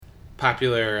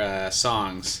popular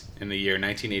songs in the year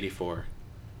 1984.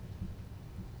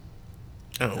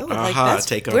 Oh, Aha,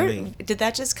 Take On Me. Did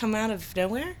that just come out of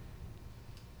nowhere?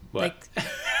 What?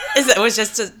 It was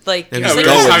just like... No, we were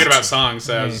just talking about songs,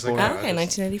 so I was just like... okay,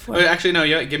 1984. Actually,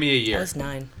 no, give me a year. I was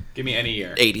 9. Give me any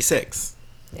year. 86.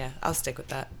 Yeah, I'll stick with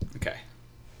that. Okay.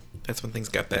 That's when things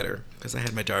got better, because I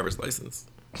had my driver's license.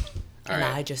 And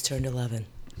I just turned 11.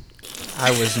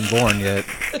 I wasn't born yet.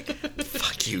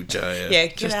 Fuck you, Jaya. Yeah,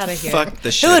 get out of here. Fuck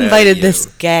the shit Who out invited of you. this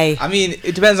gay? I mean,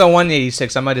 it depends on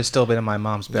 186. I might have still been in my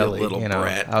mom's belly. little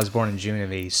brat. I was born in June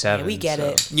of 87. Yeah, we get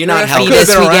it. You're not helping. Fetus,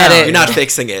 we get it. You're not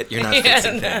fixing it. You're not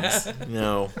fixing things.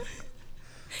 No.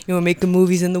 You want to make the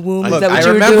movies in the womb? Look, Is that what I you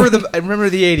were remember doing? I remember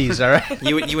the 80s, all right?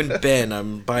 You and Ben,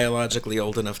 I'm biologically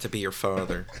old enough to be your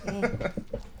father.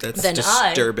 That's Then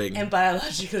disturbing. I am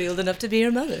biologically old enough to be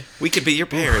your mother. We could be your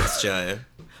parents, Jaya.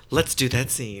 Let's do that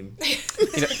scene.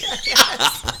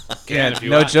 Yeah,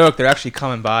 no joke. They're actually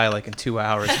coming by like in 2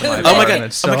 hours. To my Oh my god!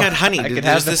 apartment, so Oh my god, honey! I could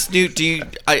There's have this new.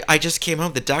 I just came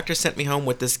home. The doctor sent me home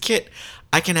with this kit.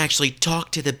 I can actually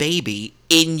talk to the baby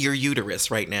in your uterus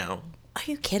right now. Are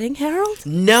you kidding, Harold?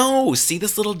 No, see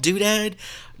this little doodad?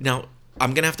 Now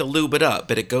I'm gonna have to lube it up,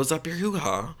 but it goes up your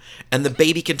hoo-ha, and the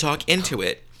baby can talk into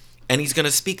it, and he's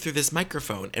gonna speak through this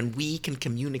microphone, and we can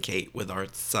communicate with our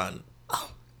son.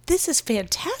 Oh, this is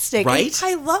fantastic! Right?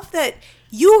 And I love that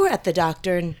you were at the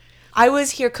doctor and I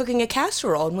was here cooking a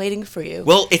casserole and waiting for you.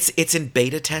 Well, it's in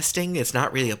beta testing. It's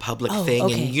not really a public thing,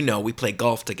 okay. and we play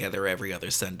golf together every other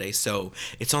Sunday, so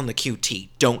it's on the QT.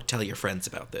 Don't tell your friends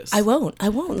about this. I won't.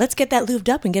 Let's get that lubed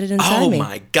up and get it inside me. Oh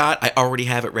my god, I already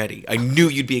have it ready. I knew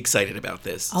you'd be excited about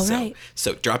this. All right.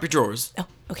 So drop your drawers. Oh,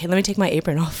 okay, let me take my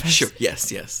apron off first. Sure.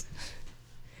 Yes.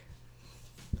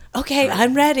 Okay,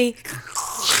 I'm ready.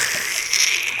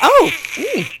 Oh,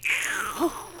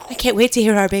 I can't wait to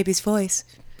hear our baby's voice.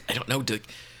 I don't know.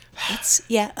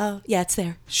 It's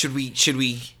there. Should we?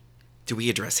 Do we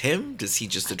address him? Does he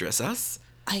just address us?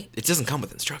 It doesn't come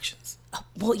with instructions.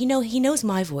 Well, he knows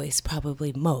my voice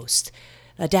probably most.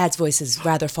 Dad's voice is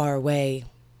rather far away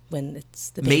when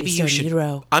it's the baby's Maybe you should.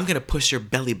 utero. I'm gonna push your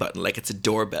belly button like it's a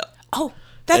doorbell. Oh,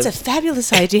 that's a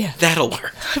fabulous idea. That'll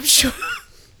work. I'm sure.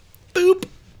 Boop.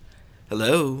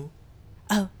 Hello.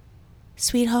 Oh,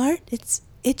 sweetheart, it's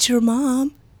your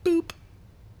mom. Boop.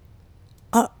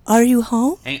 Are you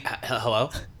home? Hey, hello?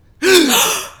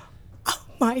 Oh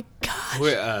my gosh.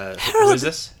 Who is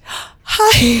this?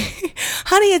 Hi.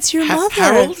 Honey, it's your mother.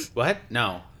 Harold? What?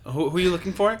 No. Who are you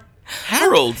looking for?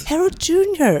 Harold. Harold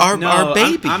Jr. Our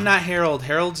baby. I'm not Harold.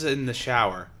 Harold's in the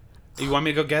shower. You want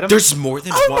me to go get him? There's more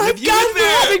than one of you God, in there.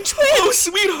 we're having twins. Oh,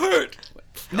 sweetheart.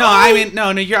 No, I mean, no.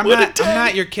 I'm What a not. I'm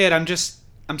not your kid.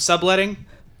 I'm subletting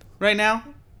right now.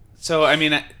 So I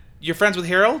mean, you're friends with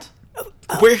Harold?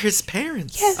 We're his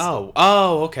parents. Yes.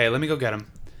 Oh, okay. Let me go get him.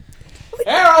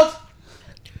 Harold.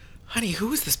 Honey,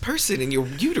 who is this person in your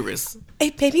uterus?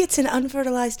 Hey, maybe it's an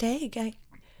unfertilized egg.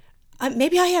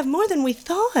 Maybe I have more than we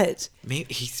thought.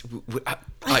 Maybe he's.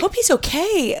 I hope he's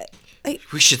okay.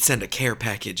 We should send a care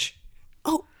package.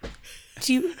 Oh,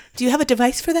 do you have a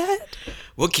device for that?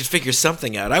 We could figure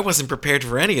something out. I wasn't prepared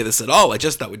for any of this at all. I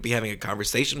just thought we'd be having a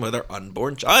conversation with our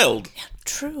unborn child. Yeah,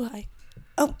 true.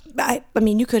 I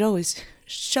mean, you could always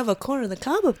shove a corner of the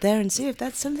cob up there and see if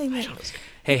that's something that...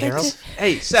 Hey, Harold.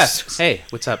 Hey, Seth. Hey,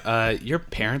 what's up? Your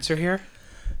parents are here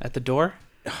at the door?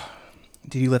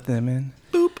 Did you let them in?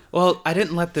 Boop. Well, I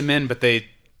didn't let them in, but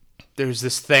there's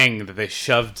this thing that they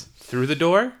shoved through the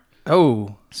door.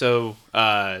 Oh. So,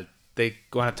 they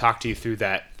want to talk to you through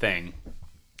that thing.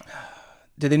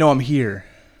 Did they know I'm here?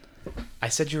 I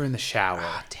said you were in the shower.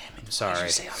 Oh, damn it. I'm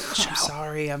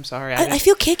sorry. I'm sorry. I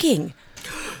feel kicking.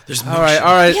 There's All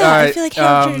right. Yeah, I feel like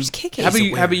Harold Jr.'s kicking. How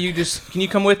about you just? Can you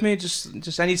come with me?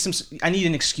 Just I need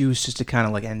an excuse just to kind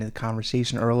of like end the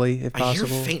conversation early, if I hear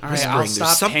possible. faint All right, whispering. I'll There's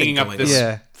stop something hanging up going this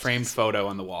on. framed photo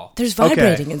on the wall. There's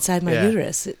vibrating inside my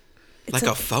uterus. It's Like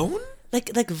a phone?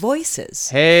 like voices.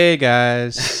 Hey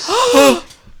guys.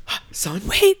 Son?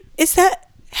 Wait, is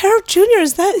that Harold Jr.?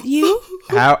 Is that you?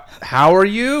 How are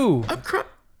you? I'm crying.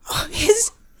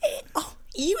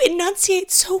 You enunciate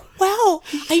so well.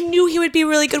 I knew he would be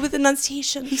really good with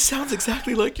enunciation. He sounds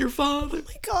exactly like your father. Oh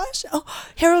my gosh. Oh,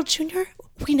 Harold Jr.,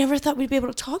 we never thought we'd be able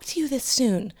to talk to you this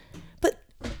soon. But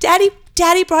Daddy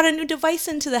brought a new device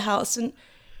into the house and...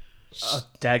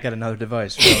 Dad got another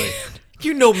device, really.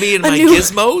 You know me and my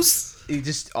gizmos. It's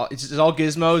just all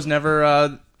gizmos, never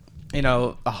a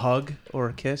hug or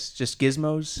a kiss, just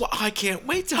gizmos. Well, I can't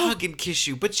wait to hug and kiss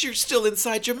you, but you're still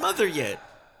inside your mother yet.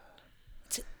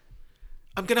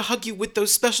 I'm going to hug you with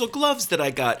those special gloves that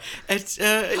I got at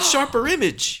Sharper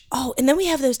Image. Oh, and then we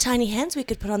have those tiny hands we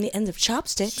could put on the ends of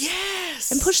chopsticks. Yeah.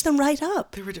 Yes. and push them right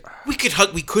up. We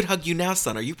could hug you now,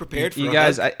 son. Are you prepared for You a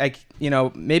guys,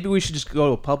 hug? maybe we should just go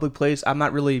to a public place. I'm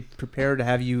not really prepared to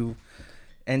have you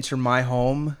enter my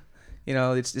home.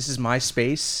 This is my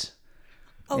space.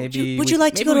 Oh, Maybe would you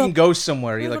like to maybe go we to can go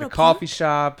somewhere, wanna like go a to a coffee park?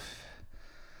 shop.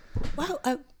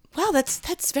 Wow,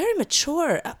 that's very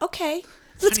mature. Okay,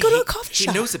 let's go to a coffee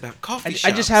shop. He knows about coffee I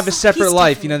shops. just have a separate He's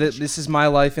life. definitely This is my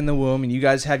life in the womb, and you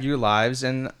guys have your lives.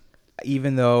 And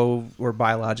even though we're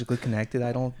biologically connected,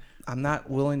 I'm not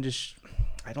willing to.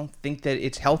 I don't think that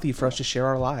it's healthy for us to share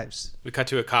our lives. We cut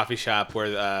to a coffee shop where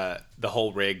the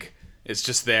whole rig is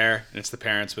just there, and it's the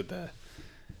parents with the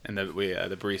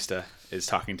barista is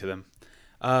talking to them.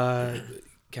 You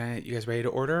guys ready to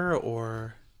order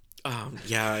or?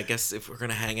 Yeah, I guess if we're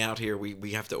gonna hang out here,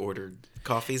 we have to order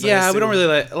coffees. Yeah, we don't really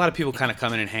let a lot of people kind of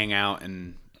come in and hang out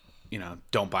and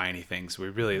don't buy anything. So we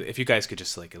really, if you guys could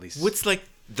just at least. What's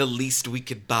the least we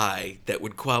could buy that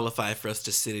would qualify for us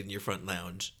to sit in your front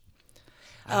lounge?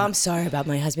 Oh, I'm sorry about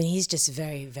my husband. He's just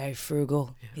very, very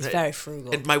frugal. He's very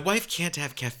frugal. And my wife can't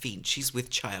have caffeine. She's with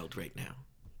child right now.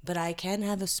 But I can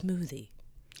have a smoothie.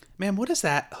 Ma'am, what is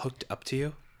that hooked up to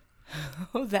you?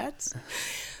 Oh, that's...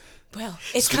 Well,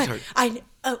 it's Sweetheart.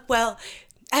 well,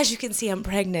 as you can see, I'm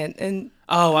pregnant, and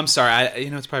Oh, I'm sorry.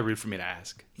 It's probably rude for me to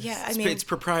ask. yeah, It's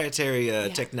proprietary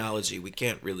technology. We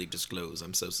can't really disclose.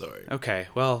 I'm so sorry. Okay,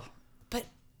 well, but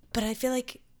I feel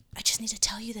like I just need to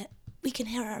tell you that we can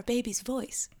hear our baby's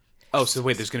voice. oh, so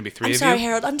wait, there's gonna be three I'm of sorry, you.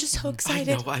 Harold. I'm just so I excited.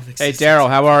 know. I'm Hey, excited. Daryl,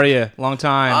 how are you? Long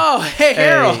time. Oh, hey, Hey,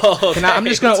 Harold. I'm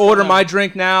just gonna order my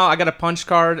drink now. I got a punch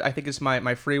card. I think it's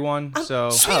my free one. So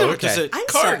Sweetheart, there's a I'm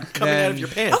card sorry. coming out of Then- your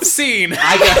pants. Scene.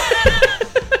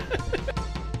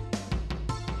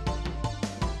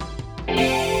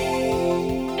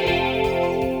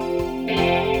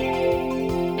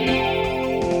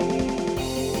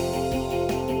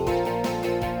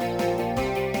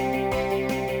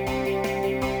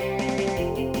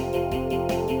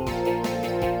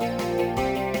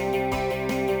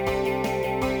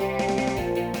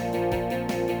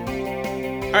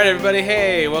 All right, everybody.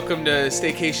 Hey, welcome to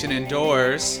Staycation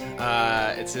Indoors.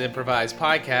 It's an improvised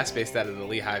podcast based out of the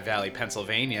Lehigh Valley,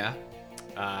 Pennsylvania.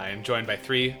 I'm joined by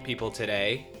three people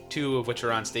today, two of which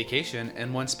are on staycation,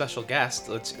 and one special guest.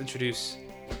 Let's introduce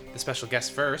the special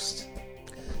guest first.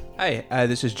 Hi,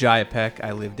 this is Jaya Peck.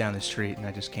 I live down the street, and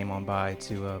I just came on by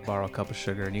to borrow a cup of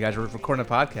sugar. And you guys were recording a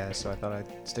podcast, so I thought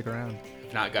I'd stick around.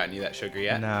 I've not gotten you that sugar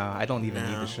yet. No, I don't even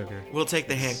need the sugar. We'll take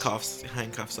the handcuffs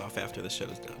off after the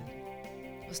show's done.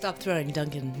 We'll stop throwing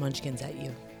Dunkin' Munchkins at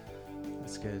you.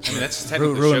 That's good. I mean, that's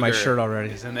technically Ruined my sugar, shirt already.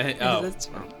 Isn't it? Oh, That's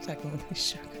technically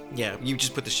sugar. Yeah, you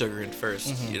just put the sugar in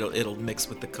 1st. It'll mix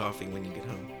with the coffee when you get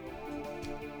home.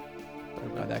 Sorry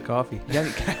about that coffee. You gotta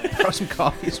throw some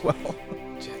coffee as well.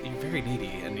 you're very needy,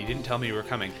 and you didn't tell me you were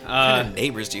coming. What kind of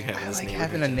neighbors do you have in I this like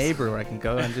neighborhood? having a neighbor where I can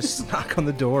go and just knock on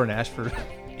the door and ask for.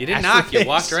 You didn't Ask knock. for You things.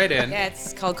 walked right in. Yeah,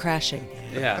 it's called crashing.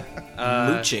 Yeah.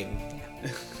 Mooching.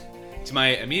 To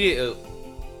my immediate,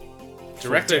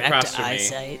 directly direct across from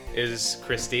eyesight. me is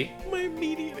Christy. My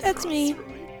immediate That's me.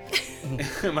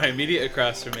 My immediate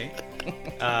across from me.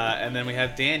 And then we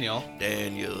have Daniel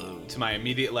Daniel to my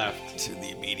immediate left. to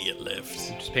the immediate left,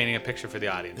 Just painting a picture for the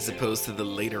audience. as opposed to the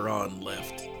later on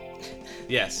left.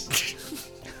 Yes.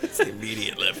 It's the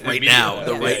immediate left. Right Immediate now, left.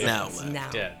 the Yeah, right yeah. now It's left. now.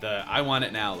 Yeah, the I want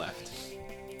it now left.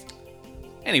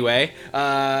 Anyway,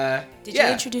 Did yeah.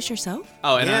 you introduce yourself?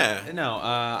 Oh, and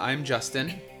Yeah. I'm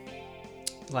Justin.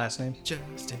 Last name.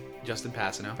 Justin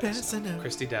Passano. Passano.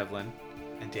 Christy Devlin.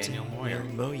 And Daniel Moyer.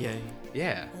 Moyer.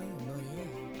 Yeah.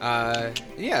 Oh,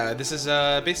 Yeah, this is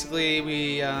basically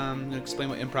we explain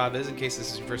what improv is in case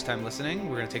this is your first time listening.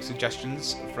 We're going to take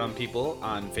suggestions from people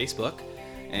on Facebook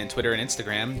and Twitter and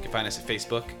Instagram. You can find us at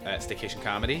Facebook at Staycation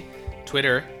Comedy,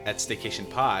 Twitter at Staycation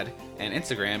Pod, and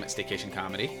Instagram at Staycation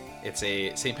Comedy. It's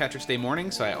a St. Patrick's Day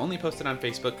morning, so I only posted on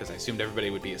Facebook because I assumed everybody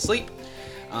would be asleep.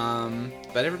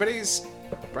 But everybody's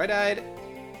bright-eyed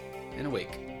and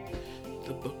awake.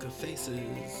 The Book of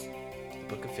Faces. The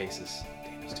Book of Faces.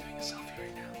 Daniel's doing a selfie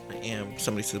right now. I am.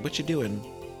 Somebody said, "What you doing?"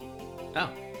 Oh.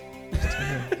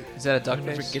 Is that a duck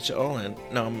Never face? get you all in.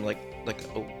 No, I'm like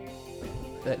oh.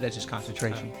 That's just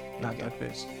concentration, not duck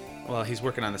face. Well, he's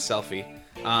working on the selfie.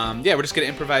 Yeah, we're just gonna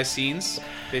improvise scenes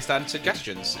based on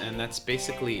suggestions, and that's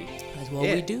basically That's what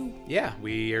it. we do. Yeah,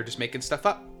 we are just making stuff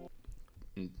up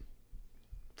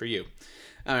for you.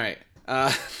 All right.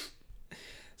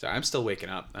 Sorry, I'm still waking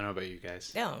up. I don't know about you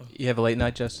guys. No. You have a late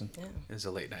night, Justin? It was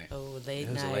a late night. Oh, late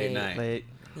It was night. a late night. Late.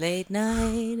 Late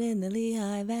night in the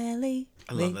Lehigh Valley.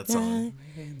 I love that song.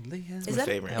 Is my that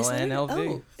favorite. is that it? LNLV.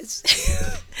 Oh, it's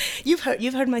You've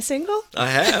heard my single? I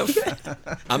have.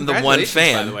 I'm the one Congratulations,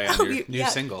 fan. by the way, on your new yeah.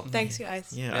 single. Thanks,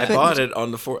 guys. Yeah, I bought it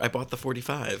on I bought the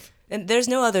 45. And there's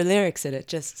no other lyrics in it.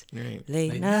 Just Right.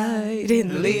 late night in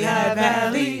the Lehigh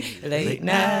Valley. Late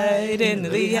night in the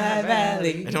Lehigh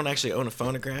Valley. I don't actually own a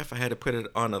phonograph. I had to put it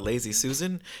on a Lazy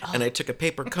Susan, and I took a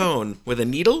paper cone with a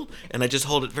needle, and I just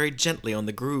hold it very gently on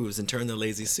the grooves and turn the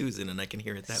Lazy Susan, and I can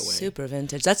hear it that way. Super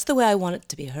vintage. That's the way I want it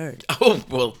to be heard. Oh,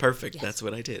 well, perfect. That's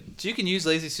what I did. So you can use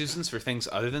Lazy Susans for things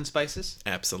other than spices?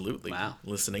 Absolutely. Wow.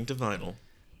 Listening to vinyl.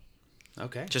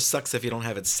 Okay. Just sucks if you don't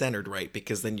have it centered right,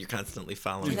 because then you're constantly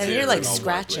following Then it. you're like Very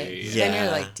scratching. lovely. Then Yeah.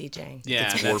 you're like DJing.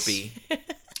 Yeah, It's that's- warpy.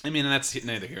 I mean, that's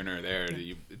neither here nor there.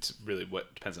 It's really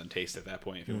what depends on taste at that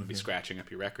point. If you want to be scratching up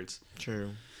your records.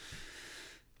 True.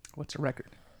 What's a record?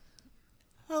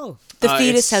 Oh, the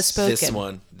fetus it's has spoken. This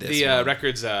one. The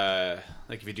records,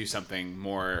 like if you do something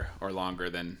more or longer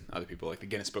than other people, like the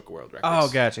Guinness Book of World Records. Oh,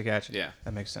 gotcha. Yeah.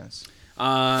 That makes sense.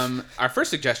 Our first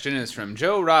suggestion is from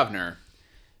Joe Rovner.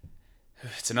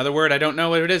 It's another word. I don't know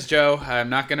what it is, Joe. I'm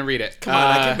not going to read it. Come on,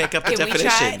 I can make up a Can we definition.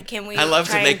 try- can we I love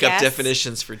to try and make up guess?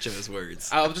 definitions for Joe's words.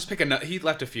 I'll just pick another. He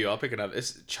left a few. I'll pick another.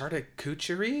 It's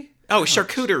charcuterie? Oh,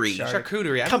 charcuterie.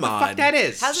 Charcuterie. I Come don't know what the on. fuck that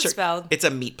is. How's it spelled? It's a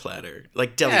meat platter,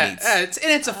 like deli Yeah, meats.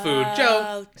 it's a food.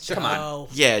 Joe, come on. Oh.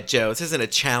 Yeah, Joe, this isn't a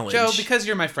challenge. Joe, because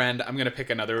you're my friend, I'm going to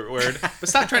pick another word. But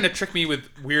stop trying to trick me with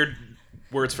weird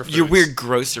words for foods. your weird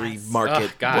grocery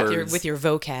market Oh, God. words. With your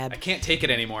vocab. I can't take it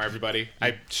anymore, everybody.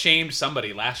 I shamed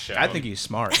somebody last show. I think he's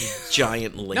smart.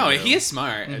 giant lingo. No, he is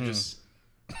smart. I just...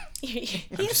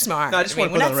 He's smart. No, I just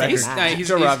wanna put we're on the not saying record. that. He's,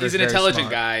 Joe he's, Roberts he's an very intelligent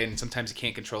smart. guy, and sometimes he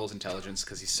can't control his intelligence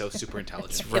because he's so super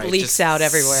intelligent. Right, It leaks just out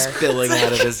everywhere. spilling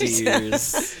out of his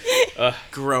ears,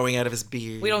 growing out of his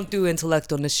beard. We don't do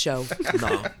intellect on this show.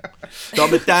 No.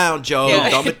 Dumb it down, Joe.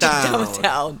 Dumb it down. Dumb it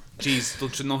down. Jeez,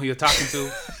 don't you know who you're talking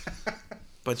to?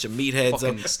 Bunch of meatheads,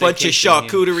 Fucking bunch of staycation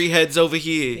charcuterie heads over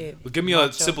here. Well, give me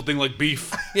a simple thing like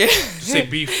beef. Yeah. Just say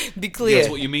beef. Be clear. That's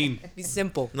what you mean. Be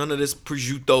simple. None of this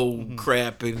prosciutto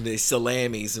crap and the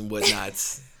salamis and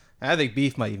whatnots. I think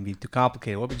beef might even be too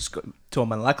complicated. What if we just go to a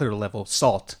molecular level?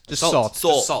 Salt. Just salt.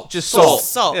 Salt. Salt. Just Salt. salt.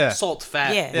 Salt. Yeah. Salt,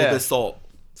 fat. Yeah. A little bit of salt.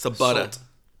 Some butter. Salt.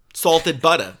 Salted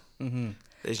butter. Mm-hmm.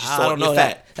 There's your I salt don't and know your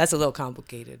that. fat. That's a little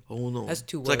complicated. Oh no. That's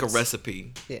two It's like a words.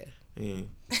 recipe. Yeah. Yeah.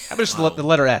 How about just the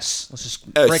letter S? Let's just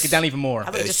S. break it down even more. How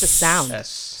about just a sound? S.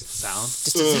 Sound.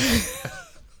 Just a,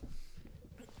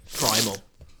 Primal.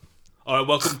 All right,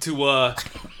 welcome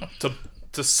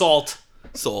to Salt,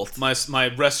 Salt.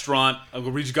 my restaurant. I'm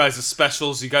gonna read you guys the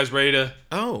specials. You guys ready to?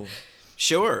 Oh.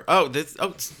 Sure. Oh, this.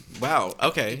 Oh, wow.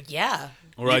 Okay. yeah.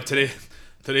 All right,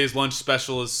 today's lunch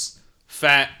special is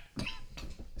fat,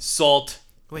 salt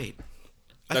Wait.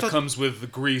 that comes with the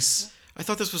grease. I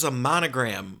thought this was a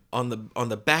monogram on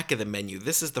the back of the menu.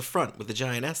 This is the front with the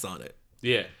giant S on it.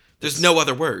 Yeah. There's no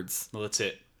other words. Well, that's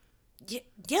it.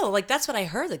 Yeah, like that's what I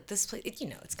heard. Like this place,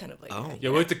 it's kind of like Oh. Yeah,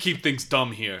 we have to keep things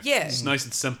dumb here. Yeah. It's nice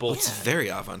and simple. It's very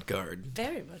avant-garde.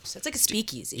 very much. So. It's like a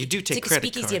speakeasy. You do take it's credit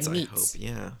like a speakeasy cards, of I meats hope.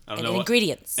 Yeah. I don't and know what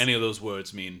ingredients. any of those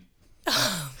words mean.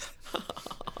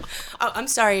 Oh, I'm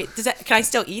sorry. Can I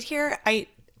still eat here?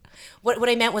 What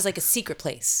I meant was like a secret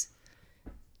place.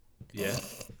 Yeah.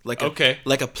 Like Okay.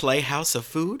 Like a playhouse of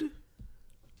food?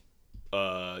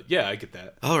 Yeah, I get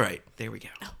that. All right. There we go.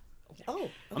 Oh.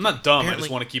 I'm not dumb. I Apparently-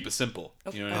 just want to keep it simple.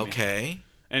 You know what I mean? Okay.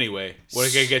 Anyway, what I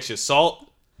gotta get you? Salt.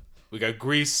 We got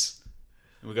grease,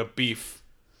 and we got beef,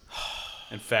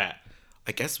 and fat.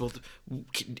 I guess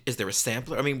is there a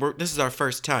sampler? I mean, this is our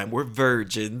first time. We're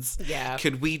virgins. Yeah.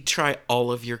 Could we try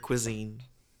all of your cuisine?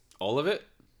 All of it.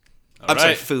 I'm sorry,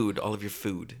 right. food. All of your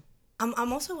food.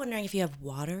 I'm also wondering if you have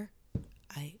water.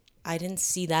 I didn't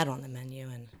see that on the menu,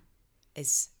 and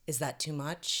is that too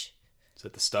much? Is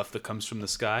that the stuff that comes from the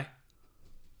sky?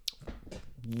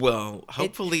 Well,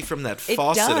 hopefully from that It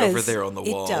faucet does. over there on the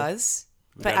wall. It does.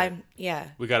 But got it. yeah.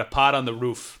 We got a pot on the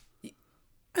roof.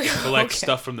 Collect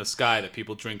stuff from the sky that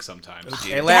people drink sometimes.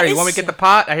 Hey Larry, you is want me to get the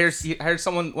pot? I heard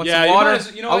someone wants Yeah, some you water. might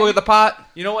as- you know I'll what? go get the pot.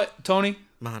 You know what, Tony?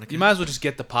 Monica. You might as well just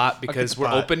get the pot because the we're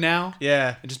pot. open now.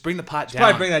 Yeah. And just bring the pot down.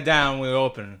 Probably bring that down when we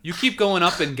open. You keep going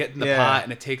up and getting the Yeah. pot,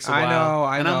 and it takes a while. I know.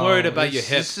 and I'm worried about your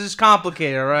hip. This is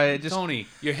complicated, all right? Just Tony,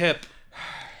 your hip.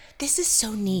 This is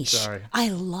so niche. Sorry. I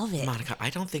love it. Monica, I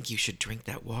don't think you should drink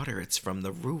that water. It's from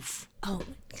the roof. Oh,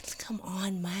 come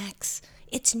on, Max.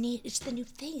 It's neat. It's the new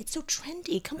thing. It's so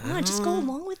trendy. Come on, just go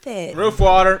along with it. roof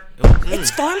water. It's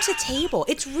farm to table.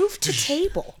 It's roof to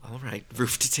table. All right,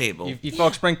 roof to table. You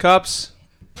folks bring cups?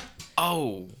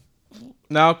 Oh,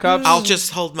 No cups? I'll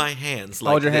just hold my hands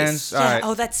like Hold your this. hands. All Yeah. right.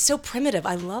 Oh, that's so primitive.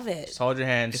 I love it. Just hold your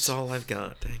hands. It's all I've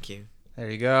got. Thank you. There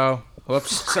you go.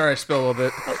 Whoops. Sorry, I spilled a little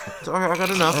bit. It's all right, I got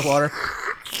enough. Water.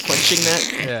 Clenching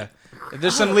that. Yeah. If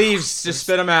there's some leaves, just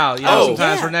spit them out. You know, Oh.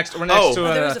 sometimes Yeah. we're next to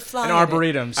there was a fly an in it.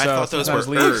 arboretum, so I thought those sometimes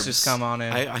were leaves herbs. just come on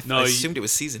in. I No, you- assumed it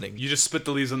was seasoning. You just spit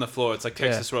the leaves on the floor. It's like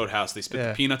Texas Roadhouse. They spit Yeah.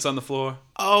 the peanuts on the floor.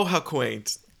 Oh, how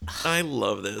quaint. I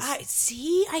love this.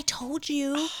 I told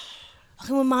you.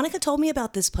 When Monica told me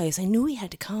about this place, I knew we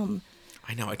had to come.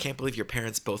 I know. I can't believe your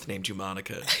parents both named you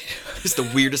Monica. It's the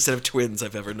weirdest set of twins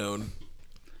I've ever known.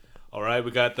 All right,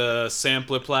 we got the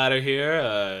sampler platter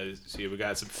here. See, we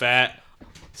got some fat,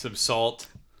 some salt,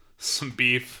 some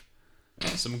beef,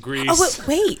 some grease. Oh,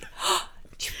 wait.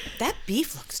 That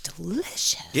beef looks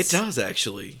delicious. It does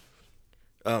actually.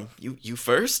 You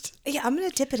first? Yeah, I'm going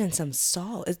to dip it in some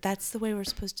salt. That's the way we're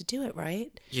supposed to do it,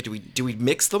 right? Yeah. Do we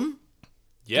mix them?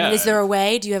 Yeah. Is there a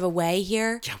way? Do you have a way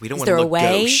here? Yeah. We don't Is want there to a look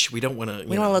way? gauche. We don't want to.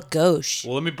 We don't want to look gauche.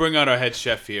 Well, let me bring out our head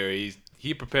chef here.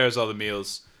 He prepares all the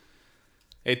meals.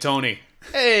 Hey, Tony.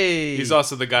 Hey. He's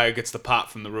also the guy who gets the pot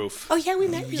from the roof. Oh, yeah, we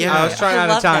met you. Yeah. I was trying out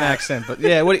a love town that. accent, but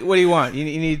yeah. What do you want? You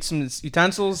need some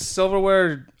utensils,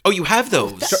 silverware, Oh, you have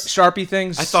those. Sharpie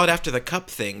things. I thought after the cup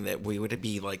thing that we would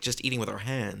be like just eating with our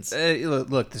hands.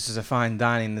 Look, this is a fine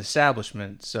dining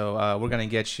establishment, so we're gonna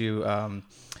get you.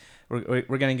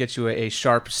 We're gonna get you a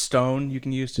sharp stone you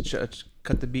can use to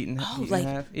cut the beet in, Oh, in like-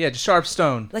 half. Yeah, just sharp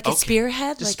stone. Like a Okay.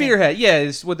 spearhead? The Like spearhead, yeah,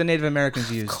 is what the Native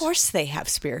Americans use. Of course they have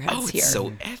spearheads Oh, it's here.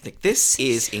 so ethnic. This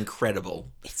is incredible.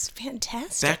 It's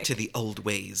fantastic. Back to the old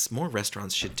ways. More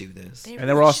restaurants should do this. They And then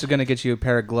we're really also should. gonna get you a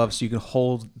pair of gloves so you can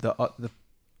hold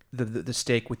the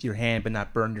steak with your hand but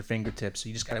not burn your fingertips. So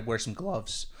you just gotta wear some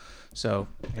gloves. So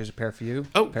here's a pair for you.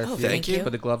 Oh, pair for thank you.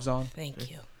 Put the gloves on. Thank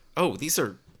you. Oh, these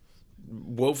are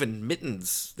woven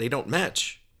mittens. They don't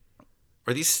match.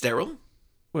 Are these sterile?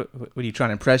 What are you trying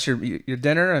to impress your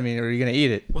dinner? I mean, or are you gonna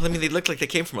eat it? Well, I mean, they look like they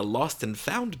came from a lost and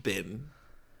found bin.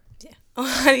 Oh,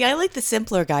 honey, I like the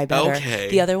simpler guy better. Okay.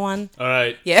 The other one. All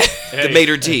right. Yeah. The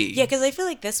maitre d'. Yeah, because I feel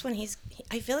like this one,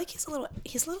 I feel like he's a little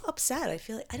upset. I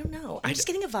feel like, I don't know. I'm just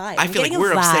getting a vibe. I I'm feel like getting a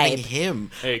we're upsetting vibe.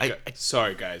 him. Hey,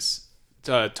 sorry guys.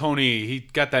 Tony, he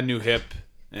got that new hip,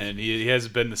 and he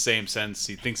hasn't been the same since.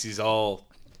 He thinks he's all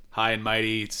high and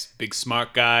mighty. He's a big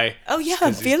smart guy. Oh yeah,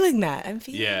 I'm feeling that. I'm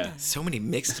feeling Yeah. that. So many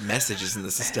mixed messages in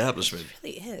this establishment. It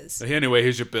really is. So anyway,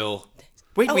 here's your bill.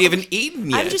 Wait, Oh, we haven't eaten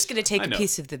yet. I'm just gonna take I a know.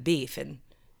 piece of the beef and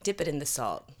dip it in the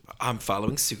salt. I'm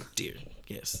following suit, dear.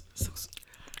 Yes.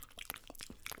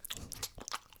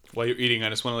 While you're eating, I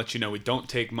just want to let you know we don't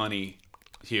take money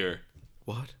here.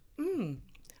 What?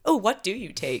 Oh, what do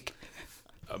you take?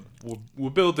 We're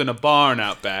building a barn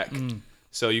out back,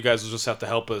 so you guys will just have to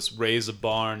help us raise a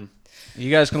barn. You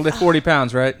guys can lift 40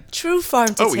 pounds, right? True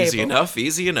farm to Oh, table. easy enough.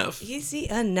 Easy enough. Easy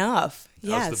enough.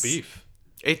 Yes. How's the beef?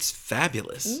 It's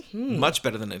fabulous. Much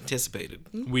better than anticipated.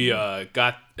 We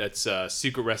got it's a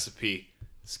secret recipe.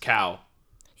 It's cow.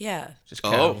 Yeah. Just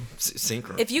cow. Oh,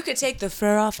 synchro. If you could take the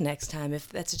fur off next time, if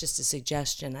that's just a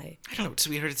suggestion, I don't know,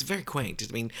 sweetheart. It's very quaint.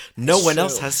 I mean, no one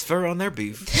else true. has fur on their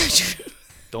beef.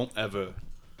 Don't ever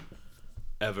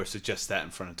suggest that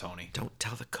in front of Tony. Don't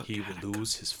tell the cook. He how to will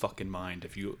lose his fucking mind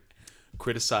if you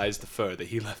criticize the fur that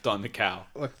he left on the cow.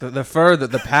 Look, the fur,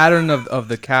 the pattern of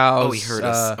the cows. Oh, he heard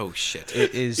us. Oh, shit.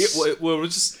 It is. We're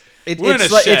just. It, we're in it's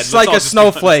a like, shed. it's Let's like all a just be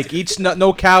honest. snowflake. Each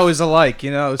no cow is alike,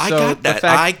 you know. So I got that. The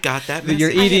fact I got that. that you're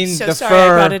message. eating I'm so the sorry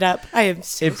fur. I brought it up. I am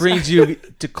so It brings you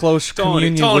to close Tony,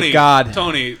 communion with God.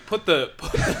 Tony, put the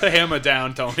hammer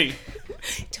down, Tony.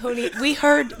 Tony, we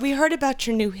heard about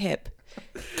your new hip.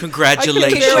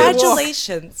 Congratulations.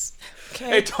 Congratulations. Okay.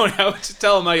 Hey, Tony, I want you to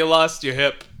tell him how you lost your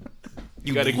hip.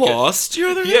 You gotta lost your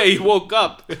other Yeah, he woke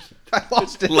up. I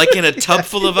lost it. Like in a tub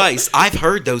full of ice. I've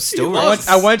heard those stories.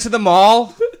 I went to the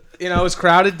mall. You know, it was a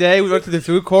crowded day. We went to the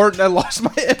food court, and I lost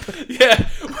my hip. Yeah,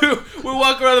 we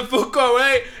walk around the food court.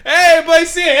 Hey, everybody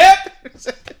see a hip?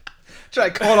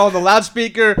 Tried calling on the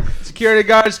loudspeaker. Security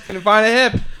guards couldn't find a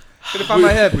hip. Couldn't find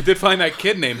my hip. We did find that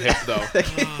kid named Hip, though.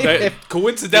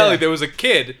 Coincidentally, Yeah. there was a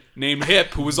kid named Hip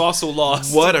who was also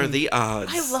lost. What are the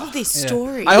odds? I love these Yeah.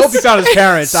 stories. I hope you found his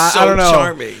parents. I don't know.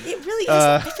 Charming. It really is.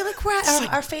 I feel like we're at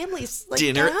our family's like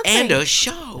Dinner gathering. and a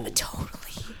show. Totally.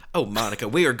 Oh, Monica,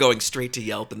 we are going straight to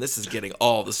Yelp, and this is getting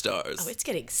all the stars. Oh, it's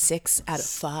getting 6 out of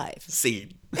 5.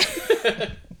 Scene.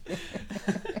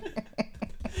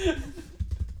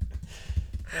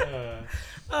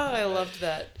 Oh, I loved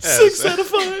that. 6 out of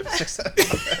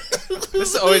 5.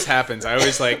 This always happens. I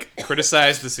always like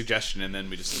criticize the suggestion and then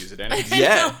we just use it anyway.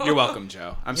 Yeah. You're welcome,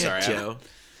 Joe. I'm Yeah, sorry. Joe.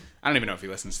 I don't even know if he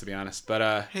listens, to be honest.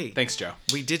 But Hey. thanks, Joe.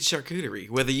 We did charcuterie.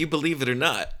 Whether you believe it or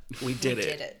not, we did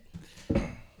it. Did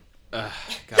it. God.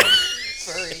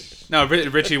 No,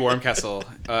 Richie Wormkessel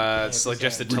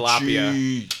suggested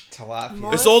tilapia.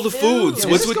 Tilapia. It's all the foods.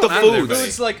 Yeah, What's with the going on with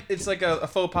foods? everybody? It's like a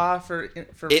faux pas for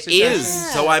It suggestions.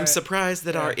 is. So I'm surprised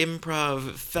that Yeah. our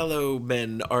improv fellow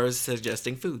men are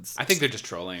suggesting foods. I think they're just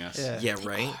trolling us. Yeah. Yeah,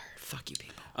 right? Fuck you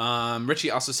people.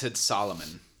 Richie also said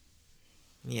Solomon.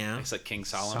 Yeah. It's like King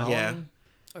Solomon. Yeah.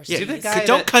 Or Yeah. See the Caesar. guy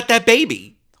Don't that- cut that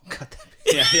baby. Cut that.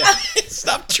 Yeah, yeah.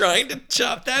 Stop trying to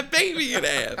chop that baby in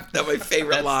half. That's my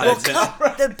favorite line. That's it.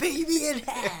 Cut the baby in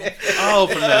half. Oh,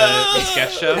 from the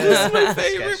sketch show. That's my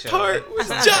favorite Sketch show. part was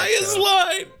Jaya's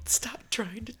line. Stop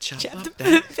trying to chop up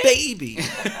that baby.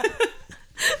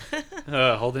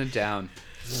 Holding it down.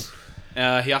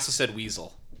 He also said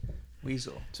Weasel.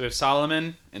 Weasel. So we have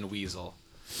Solomon and Weasel.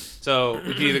 So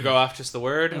we can either go off just the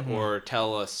word or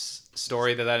tell a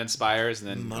story that inspires and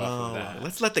then go off of that.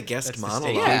 Let's let the guest That's the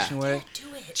monologue. Yeah. staycation way. Do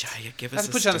it. Jaya, give I us have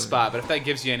to a put you on the story. spot, but if that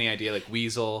gives you any idea, like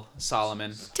Weasel,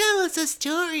 Solomon. Tell us a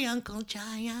story, Uncle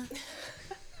Jaya.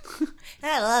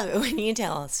 I love it when you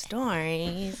tell us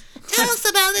stories. Tell us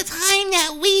about the time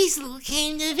that Weasel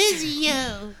came to visit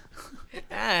you.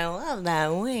 I love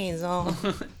that Weasel.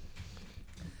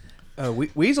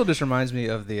 Weasel just reminds me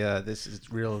of the. This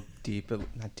is real deep, but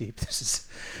not deep. This is.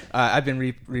 I've been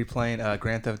replaying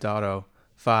Grand Theft Auto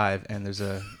 5, and there's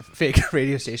a fake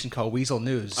radio station called Weasel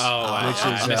News. Which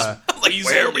Like,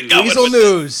 where are we going Weasel with this?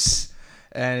 News,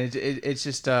 and it's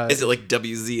just. Is it like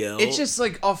WZL? It's just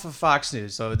like off of Fox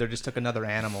News, so they just took another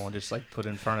animal and just like put it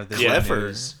in front of the Clever.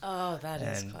 news. Oh, that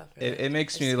is And clever. it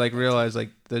makes me like realize like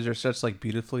those are such like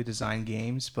beautifully designed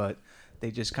games, but they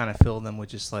just kind of fill them with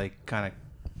just like kind of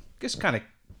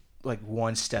like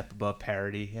one step above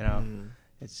parody, you know.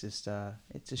 It's just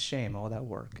it's a shame all that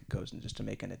work goes into just to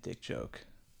making a dick joke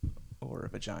or a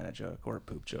vagina joke or a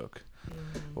poop joke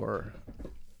or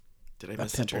Did I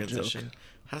miss the pimple transition? joke.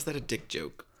 How's that a dick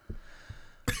joke?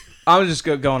 I was just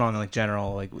going on like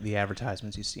general like the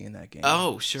advertisements you see in that game.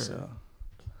 Oh, sure. So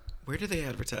Where do they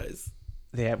advertise?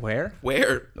 they have where?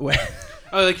 Where?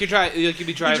 Oh, like you'd be driving. You're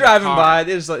driving a car by.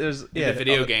 There's yeah, the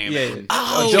video oh, game. Yeah, and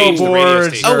Oh. change the radio billboards.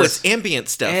 station. Oh, it's ambient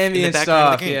stuff in the Ambient background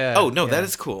of the stuff, game. yeah, Oh no, yeah. that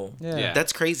is cool. Yeah.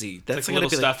 That's crazy. That's It's gonna like little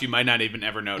be like, stuff you might not even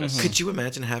ever notice. could you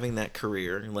imagine having that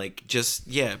career? Like just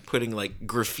putting like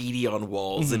graffiti on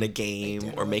walls in a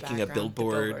game or making a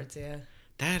billboard. Yeah.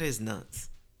 That is nuts.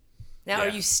 Now, Yeah. are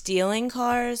you stealing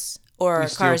cars or are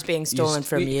steal- cars being stolen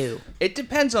from we- you? It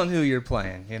depends on who you're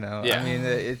playing, you know. Yeah. I mean,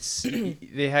 it's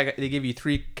they give you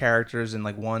 3 characters, and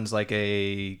like one's like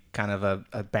a kind of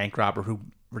a bank robber who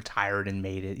retired and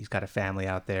made it. He's got a family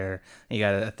out there. And you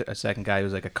got a second guy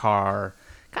who's like a car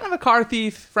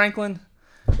thief, Franklin.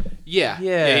 Yeah.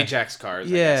 Yeah. Ajax cars.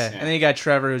 I Yeah. guess, And then you got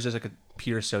Trevor, who's just like a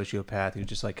pure sociopath who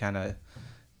just like kind of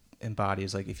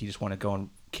embodies like if you just want to go on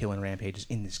killing rampages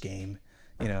in this game,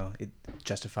 you know, it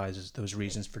justifies those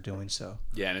reasons for doing so.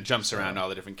 Yeah, and it jumps around all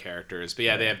the different characters. But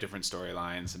yeah, they have different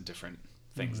storylines and different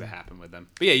things that happen with them.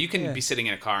 But yeah, you can Yeah. be sitting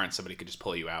in a car and somebody could just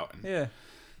pull you out and Yeah.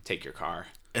 take your car.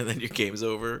 And then your game's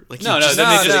over. Like No, you no, just, then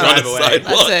they just run drive a away.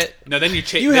 sidewalk. That's it. No, then you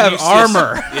chase. You have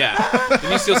armor. Yeah.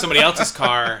 Then you steal somebody else's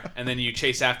car and then you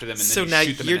chase after them and then So you now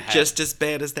shoot them you're in the head. just as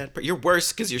bad as that. You're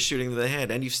worse because you're shooting them in the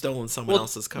head and you've stolen someone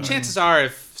else's car. Chances are,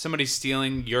 if somebody's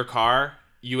stealing your car,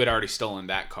 you had already stolen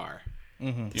that car. It's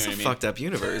You know a what I mean? fucked up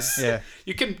universe. Yeah.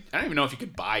 You can. I don't even know if you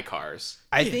could buy cars,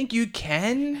 I think you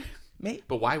can.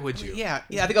 but why would you? Yeah.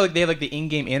 I think like they have like the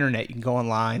in-game internet. You can go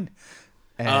online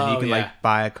and Oh, you can yeah. like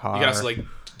buy a car. You can also like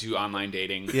do online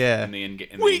dating. Yeah. In the in game.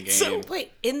 Wait, so-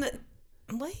 Wait, in the.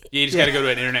 Wait. Yeah, you just got to go to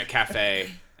an internet cafe.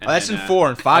 And Oh, that's then, in 4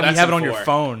 and 5. that's You have it in on your 4.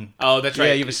 phone. Oh, that's right.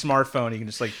 Yeah, you have a smartphone. You can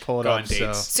just like pull it Go up. on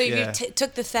dates. So if yeah. you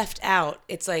took the theft out,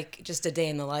 it's like just a day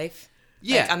in the life?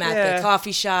 Yeah. Like I'm at Yeah. the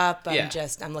coffee shop. Yeah.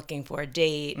 I'm looking for a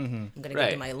date. I'm going to go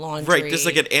Right. do my laundry. Right, there's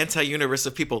like an anti-universe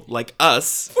of people like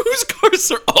us whose cars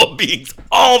are all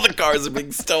the cars are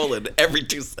being stolen every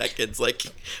 2 seconds. Like,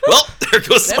 well, there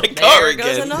goes my car There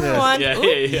goes again. another one. Yeah, Ooh.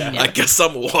 yeah. I guess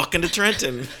I'm walking to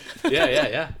Trenton.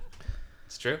 Yeah.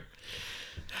 It's true.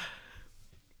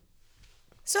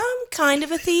 So I'm kind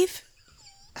of a thief.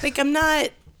 Like I'm not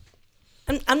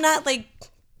like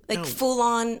No. full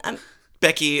on.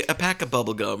 Becky, a pack of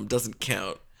bubblegum doesn't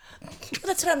count.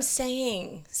 That's what I'm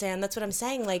saying, Sam. That's what I'm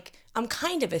saying. Like I'm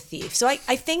kind of a thief. So I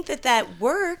think that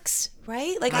works,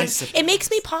 right? Like I it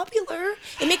makes me popular.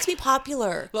 It makes me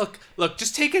popular. Look,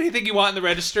 just take anything you want in the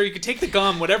register. You can take the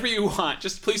gum, whatever you want.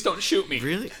 Just please don't shoot me.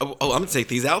 Really? Oh, I'm gonna take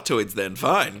these Altoids then.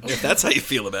 Fine, if that's how you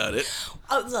feel about it.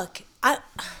 Oh, look,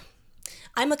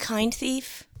 I'm a kind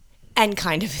thief and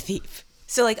kind of a thief.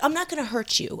 So like I'm not gonna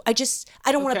hurt you. I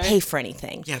don't want to Okay. pay for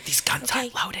anything. Yeah, these guns Okay.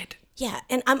 aren't loaded. Yeah,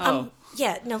 and I'm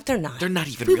yeah, no, they're not. They're not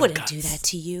even We real wouldn't guns. do that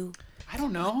to you. I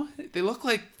don't know. They look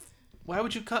like. Why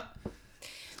would you cut?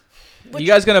 You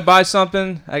guys gonna buy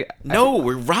something? No,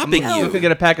 we're robbing You you. can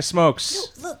get a pack of smokes.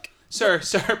 Look, Sir,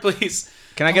 please.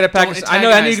 Can I get a pack Don't of? I know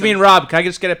antagonize you're being them. robbed. Can I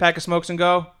just get a pack of smokes and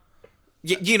go?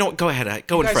 You know what? Go ahead.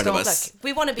 Go in guys front of don't- us. look.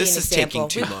 We want to be This an is example.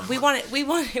 taking too long.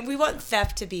 We want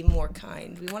theft to be more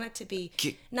kind. We want it to be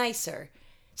nicer,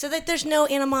 so that there's no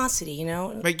animosity. You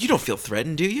know. Right? You don't feel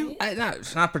threatened, do you?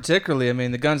 Not particularly. I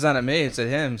mean, the gun's not at me; it's at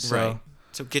him. So, Right.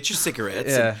 So get your cigarettes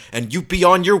Yeah. and you be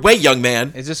on your way, young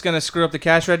man. is this gonna screw up the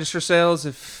cash register sales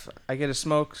if I get a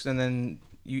smokes and then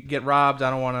you get robbed? I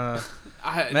don't want to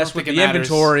I mess don't with think the it matters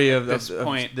inventory at of this of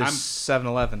point. this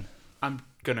 7-Eleven. I'm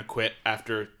gonna quit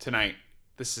after tonight.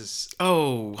 This is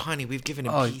Oh, honey, we've given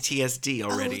him PTSD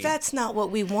already. Oh, that's not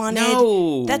what we wanted.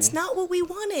 No. That's not what we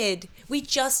wanted. We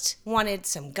just wanted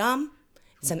some gum,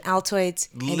 some Altoids,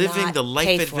 and Living not the life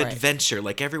pay of for it. adventure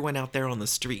like everyone out there on the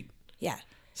street. Yeah.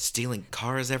 Stealing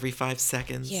cars every 5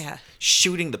 seconds. Yeah.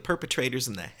 Shooting the perpetrators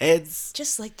in the heads.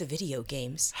 Just like the video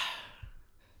games.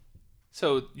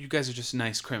 so. You guys are just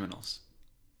nice criminals.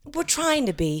 We're trying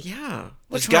to be. Yeah. We're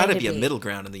There's got to trying be to a be. middle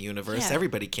ground in the universe. Yeah.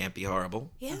 Everybody can't be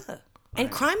horrible. Yeah. And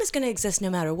crime is going to exist no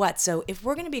matter what. So if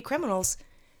we're going to be criminals,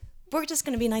 we're just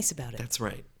going to be nice about it. That's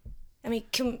right. I mean,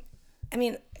 can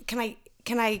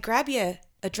I grab you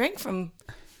a drink from?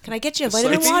 Can I get you a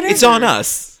vitamin water? It's on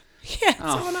us. Yeah, it's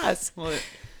on us. Well,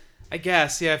 I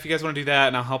guess yeah. If you guys want to do that,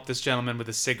 and I'll help this gentleman with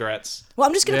his cigarettes. Well,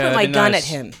 I'm just going to Yeah, put my that'd be gun nice. at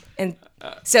him, and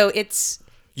so it's.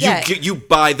 Yeah. You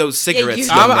buy those cigarettes. you-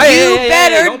 young man.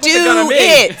 better don't put the gun on do me.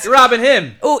 it. You're robbing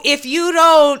him. Oh, if you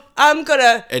don't, I'm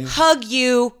gonna And- hug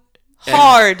you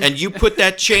hard. And you put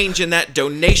that change in that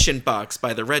donation box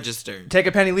by the register. Take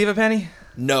a penny, leave a penny.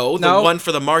 No, the No. one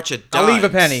for the March of I'll leave a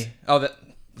Dimes. penny. Oh, that.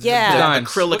 yeah, Dimes.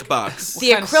 Acrylic box.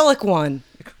 the acrylic one.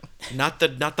 Not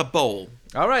the bowl.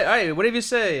 All right. Whatever you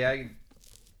say.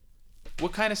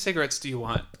 What kind of cigarettes do you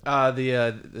want?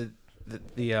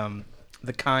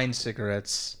 The Kind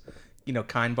cigarettes. You know,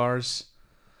 Kind bars.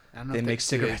 I don't know They if make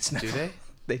cigarettes now. Do they?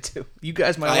 They do. You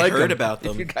guys might I like heard them. about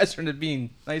them. If you guys are into being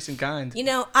nice and kind. You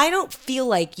know, I don't feel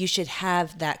like you should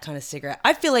have that kind of cigarette.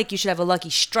 I feel like you should have a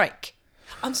Lucky Strike.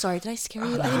 I'm sorry, did I scare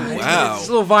you? I didn't mean to. Wow. It's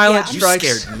a little violent Yeah. You strikes.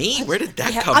 scared me. Where did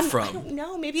that Yeah, come I from? don't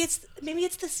know. Maybe it's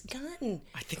this gun.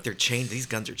 I think they're changed. These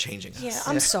guns are changing us. Yeah,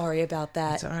 I'm sorry about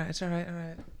that. It's all right. It's all right. All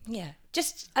right. Yeah,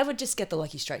 I would just get the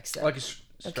Lucky Strikes though. Lucky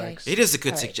strikes. It is a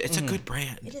good All right. suggestion. It's a good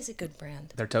brand. It is a good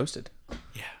brand, They're toasted.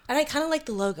 Yeah. and I kind of like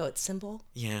the logo. It's simple.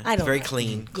 Yeah. I don't Very know. clean,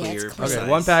 Yeah, it's clear, clean. Okay, precise.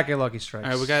 one pack of Lucky Strikes.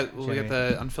 All right, we got Jamie.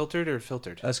 the unfiltered or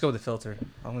filtered. Let's go with the filter.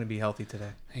 I'm gonna be healthy today.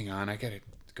 Hang on, I gotta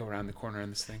go around the corner on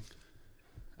this thing.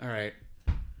 All right,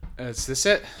 is this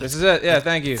it? This is it. Yeah,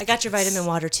 thank you. I got your vitamin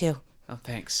water too. Oh,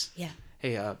 thanks. Yeah.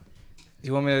 Hey,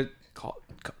 You want me to call.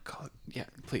 call Yeah,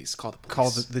 please call the police. Call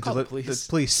the Call police.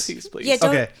 Please, please. Yeah, don't.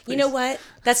 Okay. You know what?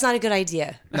 That's not a good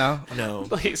idea. No. No.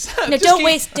 please. No,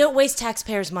 don't waste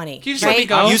taxpayers' money. Can you just let me right?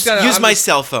 go? I'm Use, just gonna- use I'm my just-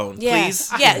 cell phone, Yeah,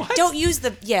 please. yeah. What? Don't use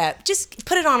the. Yeah, just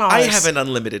put it on ours. I have an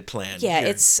unlimited plan. Yeah, Here.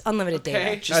 it's unlimited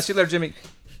Okay. data. See you later, Jimmy.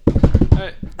 All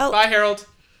right. Oh. Bye, Harold.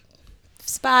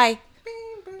 Spy.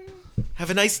 Have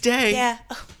a nice day. Yeah.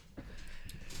 Oh.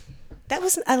 That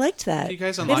was. I liked that. Can you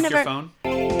guys They've unlock your never- phone?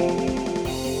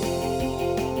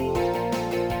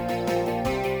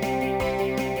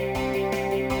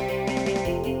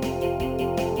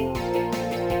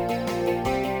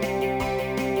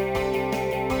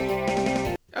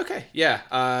 Okay,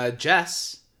 yeah.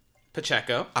 Jess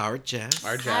Pacheco. Our Jess.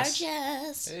 Our Jess.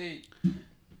 Jess. Hey.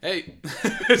 Hey,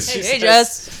 Hey,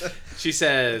 Jess. She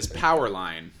says power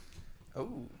line. Oh.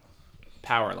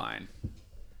 Power line.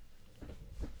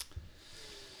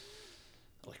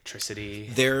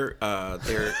 Electricity. There's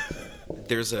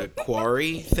a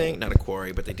quarry thing, not a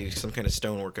quarry, but they do some kind of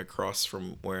stonework across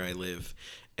from where I live,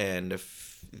 and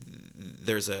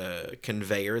there's a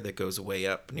conveyor that goes way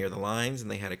up near the lines,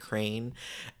 and they had a crane.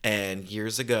 And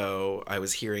years ago, I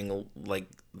was hearing like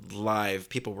live,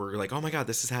 people were like, "Oh my God,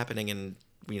 this is happening!" And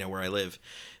where I live,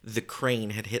 the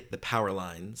crane had hit the power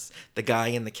lines. The guy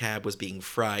in the cab was being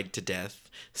fried to death.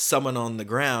 Someone on the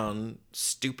ground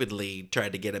stupidly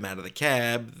tried to get him out of the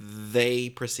cab. They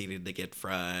proceeded to get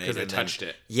fried. Because they and then- touched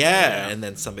it. Yeah, and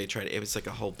then somebody tried it. It was like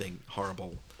a whole big,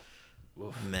 horrible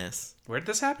mess Where did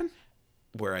this happen?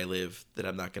 where I live that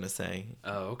I'm not going to say.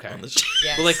 Oh, okay. On the show.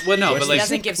 Yes. Well, no, He but like,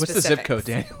 doesn't give What's the specifics. zip code,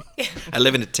 Daniel? I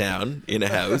live in a town, in a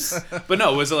house. but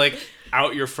no, was it like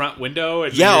out your front window?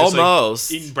 And Yeah, you're just, like,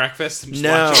 almost. eating breakfast and just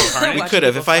No, watching the carnage? we Watching could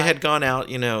have. people If I fry. had gone out,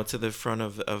 to the front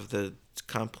of the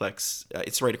complex,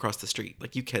 it's right across the street.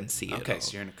 Like, you can see it. Okay, all.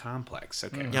 so you're in a complex.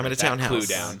 Okay, Yeah, I'm in a write that townhouse.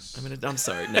 Clue down. I'm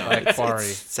sorry. No, Like it's- quarry.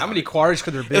 it's How many solid. quarries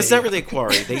could there be? It's not really a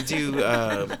quarry. They do.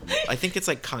 I think it's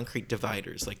like concrete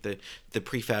dividers, like the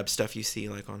prefab stuff you see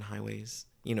like on highways.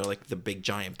 You know, like the big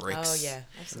giant bricks. Oh yeah,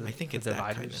 absolutely. I think it's The that kind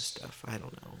of dividers. stuff. I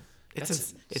don't know. That's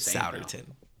It's insane, Souderton,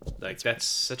 Like that's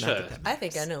such Not a. that I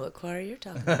think I know what quarry you're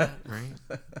talking about.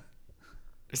 right?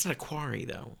 It's not a quarry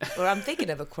though. Or I'm thinking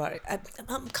of a quarry.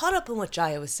 I'm caught up on what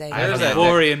Jaya was saying. There's that- a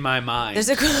quarry in my mind. There's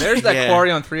a quarry. There's that Yeah.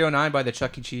 quarry on 309 by the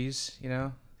Chuck E. Cheese. You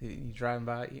know, you driving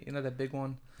by. You know that big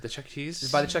one the Chuck E. Cheese.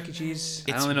 by the Chuck E. Cheese.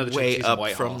 I only know the Chuck E. way Cheese in up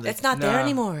Whitehall. from the. It's not there No.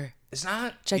 anymore. It's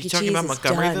not. Chuck You E. talking Cheese about is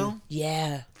done. Montgomeryville?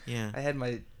 Yeah. Yeah. I had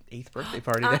my 8th birthday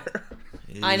party there.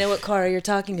 I know what quarry you're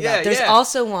talking about. Yeah, There's yeah.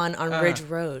 also one on Ridge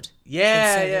Road.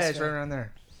 Yeah, Inside yeah, this it's right road. around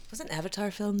there. Wasn't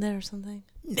Avatar filmed there or something?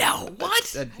 No,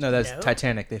 what? No, that's know.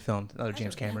 Titanic. They filmed another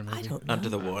James Cameron movie. I don't know. Under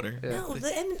the water. No,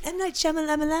 the M. Night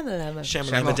Shyamalan.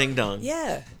 Shamalama ding dong.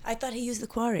 Yeah, I thought he used the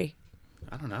quarry.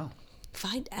 I don't know.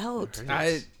 Find out.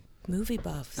 I Movie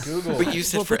buffs. Google. But you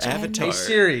said We'll for put your hand Avatar. Hey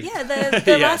Siri. Yeah, the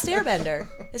Yeah. Last Airbender.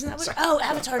 Isn't that what? Oh,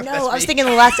 Avatar. No, I was thinking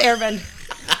the Last Airbender.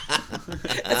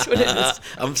 That's what it is.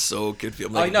 I'm so confused.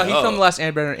 I'm Oh like, no, he filmed The Last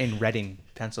Airbender in Reading,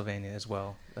 Pennsylvania, as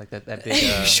well. Like that big.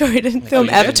 You sure he didn't film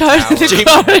he didn't. Avatar in the James,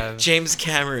 quarry? James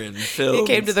Cameron filmed He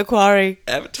came to the quarry.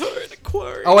 Avatar in a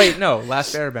quarry. Oh wait, no,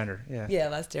 Last Airbender. Yeah. Yeah,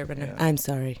 Last Airbender. I'm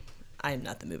sorry. I am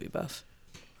not the movie buff.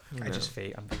 I just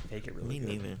fake. I'm fake it really Me good.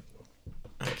 neither.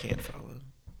 I can't follow.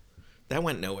 That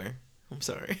went nowhere. I'm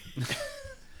sorry.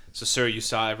 So, sir, you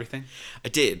saw everything? I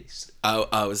did.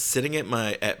 I was sitting at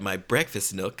my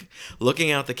breakfast nook,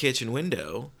 looking out the kitchen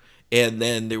window, and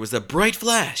then there was a bright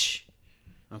flash.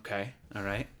 Okay. All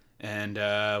right. And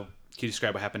can you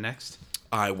describe what happened next?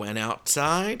 I went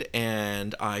outside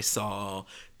and I saw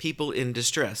people in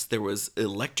distress. There was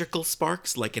electrical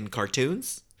sparks like in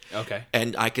cartoons, Okay.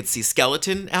 and I could see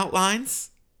skeleton outlines,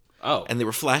 Oh, and they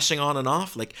were flashing on and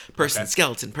off like person, Okay.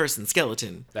 skeleton, person,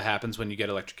 skeleton. that happens when you get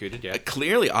electrocuted. Yeah.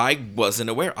 Clearly, I wasn't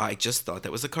aware. I just thought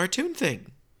that was a cartoon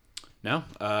thing. No,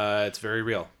 it's very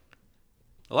real.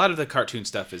 A lot of the cartoon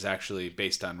stuff is actually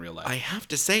based on real life. I have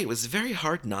to say, it was very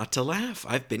hard not to laugh.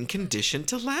 I've been conditioned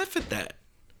to laugh at that.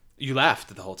 You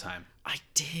laughed the whole time. I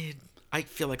did. I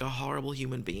feel like a horrible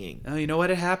human being. Oh, you know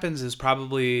what? It happens is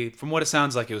probably, from what it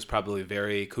sounds like, it was probably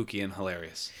very kooky and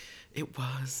hilarious. It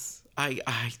was.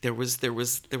 There was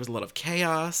a lot of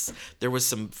chaos. There was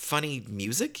some funny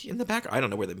music in the background. I don't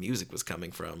know where the music was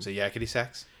coming from. So yakety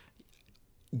sax?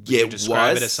 Yeah, You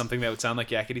describe it as something that would sound like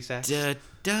yakety sax? Da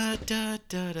da da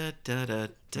da da da da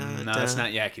da. No, that's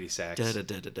not yakety sax. Da da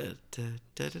da da da da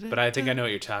da da. But I think I know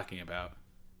what you're talking about.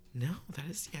 No, that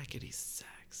is yakety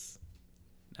sax.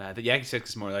 The yakety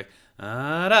sax is more like.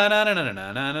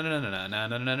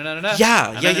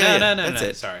 Yeah, That's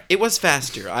it. Sorry. It was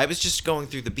faster. I was just going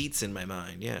through the beats in my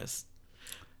mind. Yes.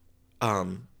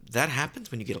 That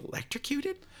happens when you get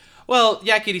electrocuted. Well,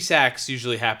 yakety sax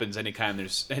usually happens anytime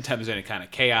there's any kind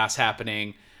of chaos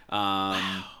happening.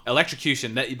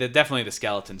 Electrocution, that definitely the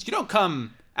skeletons. You don't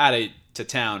come out to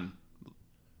town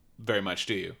very much,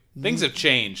 do you? Things have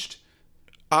changed.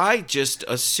 I just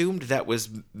assumed that was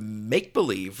make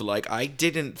believe. Like I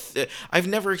didn't. I've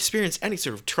never experienced any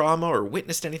sort of trauma or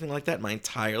witnessed anything like that in my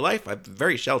entire life. I'm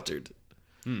very sheltered.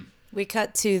 We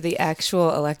cut to the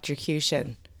actual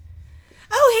electrocution.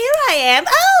 Oh, here I am.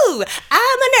 Oh,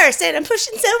 I'm a nurse and I'm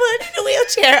pushing someone in a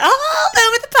wheelchair all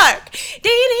over the park.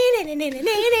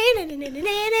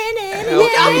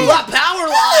 Power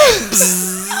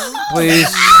lines. Please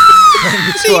bring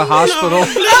me to a hospital.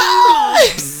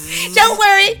 Don't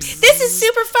worry, this is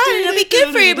super fun. It'll be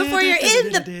good for you before you're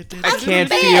in the. I can't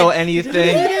feel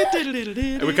anything.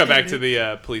 And we come back to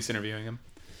the police interviewing him.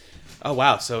 Oh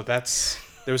wow! So there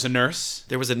was a nurse.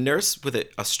 There was a nurse with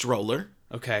a stroller.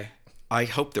 Okay. I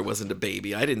hope there wasn't a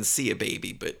baby. I didn't see a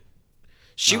baby, but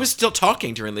she was still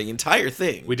talking during the entire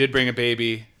thing. We did bring a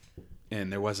baby,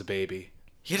 and there was a baby.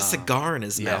 He had a cigar in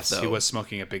his mouth, Yes, though. he was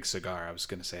smoking a big cigar. I was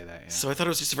going to say that. Yeah. So I thought it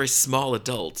was just a very small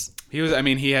adult. He was. I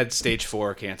mean, he had stage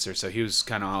 4 cancer, so he was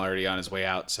kind of already on his way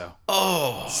out. So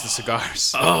it's the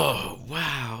cigars. Oh,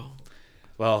 wow.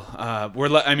 Well,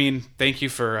 thank you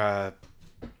for.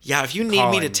 Yeah, if you need me to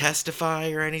Calling.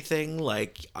 testify or anything,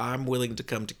 like, I'm willing to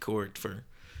come to court for,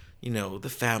 the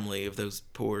family of those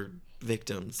poor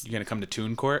victims. You're gonna come to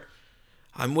Toon Court.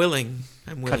 I'm willing.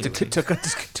 Cut to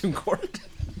cartoon court.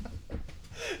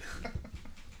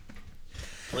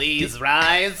 Please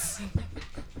rise.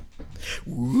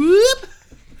 Whoop.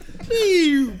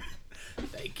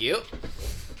 Thank you.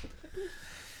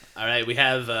 All right, we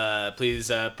have. Please,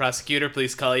 prosecutor,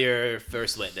 please call your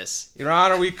first witness. Your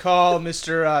Honor, we call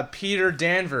Mr. Peter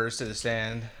Danvers to the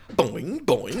stand. Boing,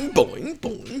 boing, boing,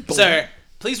 boing, boing. Sir,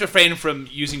 please refrain from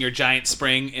using your giant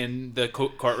spring in the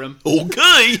courtroom.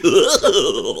 Okay.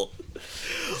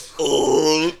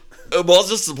 Am I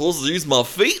just supposed to use my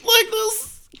feet like this?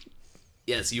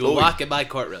 Yes, you will walk in my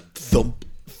courtroom. Thump,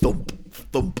 thump,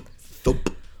 thump, thump.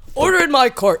 Order in my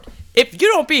court. If you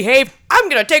don't behave, I'm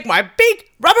gonna take my big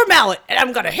rubber mallet and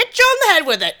I'm gonna hit you on the head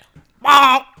with it.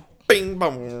 Bonk. Bing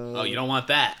bong. Oh, you don't want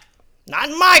that. Not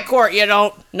in my court, you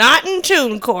don't. Not in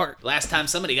Toon Court. Last time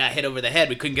somebody got hit over the head,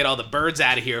 we couldn't get all the birds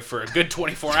out of here for a good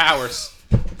 24 hours.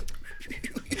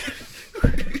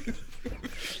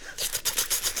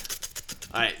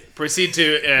 All right, proceed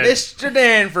to... Mr.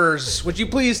 Danvers, would you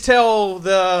please tell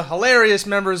the hilarious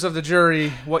members of the jury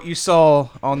what you saw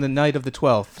on the night of the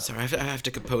 12th? Sorry, I have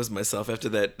to compose myself after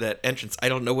that entrance. I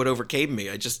don't know what overcame me.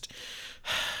 I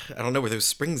don't know where those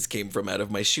springs came from out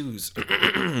of my shoes.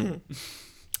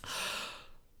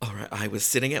 All right, I was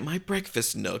sitting at my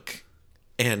breakfast nook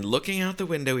and looking out the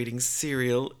window eating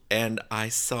cereal, and I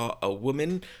saw a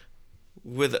woman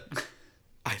with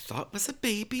I thought was a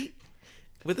baby,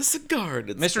 with a cigar in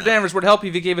its Mr. mouth. Danvers would help you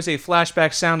if you gave us a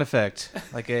flashback sound effect,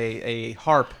 like a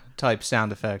harp type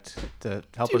sound effect to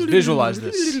help us visualize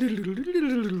this.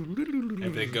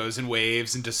 Everything goes in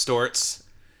waves and distorts.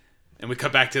 And we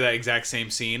cut back to that exact same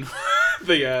scene.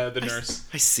 the nurse.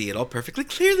 I see it all perfectly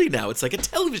clearly now. It's like a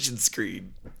television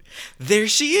screen. There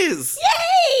she is.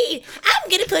 Yay! I'm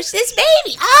gonna push this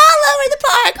baby all over the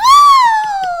park. Woo!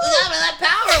 Look out for that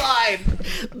power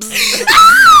line!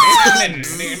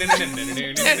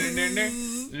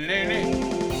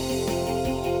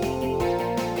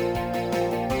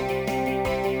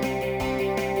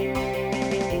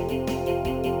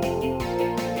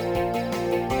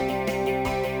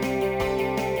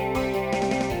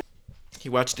 He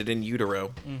watched it in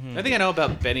utero. The thing I know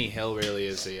about Benny Hill really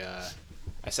is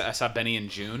I saw Benny in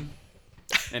June,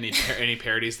 and he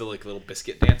parodies the like little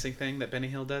biscuit dancing thing that Benny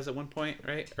Hill does at one point,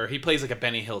 right? Or he plays like a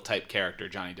Benny Hill type character,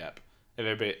 Johnny Depp. Have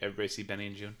everybody see Benny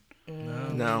in June?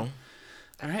 No.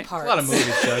 All right. A lot of movies,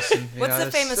 Justin. What's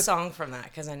the famous song from that?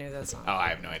 Because I knew that song. Oh, I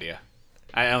have no idea.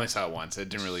 I only saw it once. It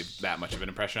didn't really that much of an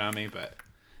impression on me, but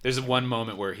there's one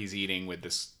moment where he's eating with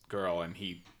this girl and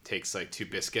he takes like 2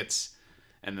 biscuits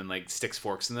and then like sticks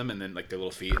forks in them and then like their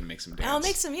little feet and makes them dance. Oh, it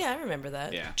makes him. Yeah, I remember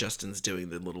that. Yeah. Justin's doing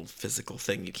the little physical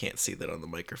thing. You can't see that on the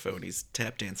microphone. He's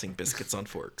tap dancing biscuits on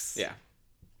forks. Yeah.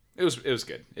 It was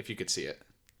good if you could see it.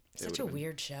 Such a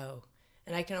weird show,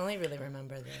 and I can only really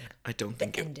remember I don't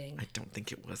think ending. I don't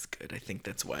think it was good. I think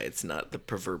that's why it's not the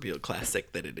proverbial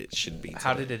classic that it should be.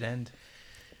 How did it end?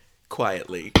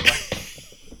 Quietly.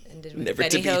 ended with Never to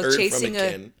Benny be Hill heard from chasing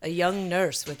again. a young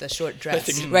nurse with a short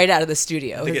dress right out of the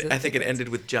studio. I think it ended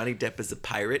with Johnny Depp as a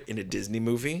pirate in a Disney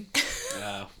movie,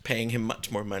 paying him much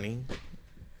more money.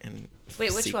 And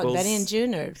Wait, which one? sequels. Benny and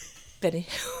June or Benny?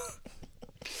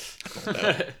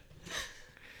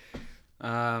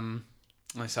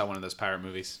 I saw one of those pirate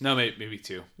movies. No, maybe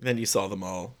 2. Then you saw them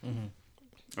all.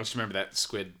 I just remember that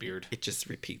squid beard. It just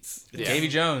repeats. Yeah. Davy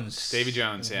Jones. Davy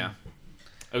Jones, yeah.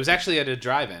 It was actually at a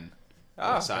drive-in.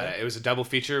 Oh, Okay. It was a double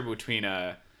feature between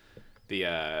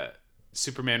the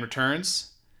Superman Returns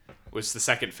was the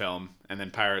second film, and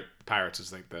then Pirates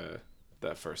was like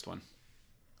the first one.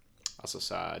 Also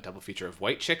saw a double feature of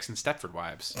White Chicks and Stepford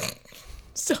Wives.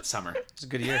 Summer. It's a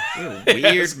good year. Weird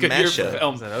It's a good year for mashup.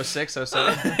 film. Was that 06,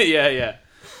 07? yeah.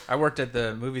 I worked at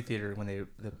the movie theater when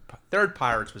the third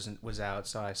Pirates was out,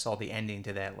 so I saw the ending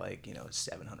to that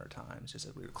 700 times. Just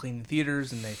as we were cleaning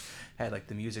theaters, and they had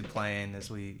the music playing as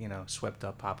we swept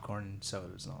up popcorn and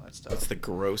sodas and all that stuff. What's the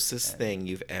grossest thing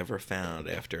you've ever found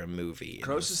after a movie? In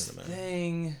Grossest the cinema?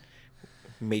 thing.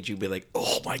 Made you be like,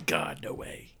 oh my god, no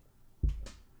way.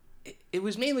 It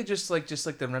was mainly just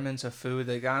the remnants of food.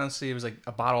 Like honestly, it was like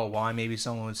a bottle of wine. Maybe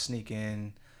someone would sneak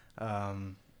in.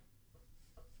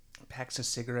 Packs of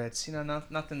cigarettes. Nothing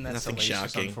that's Nothing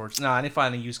salacious, shocking. unfortunately. No, I didn't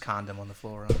find a used condom on the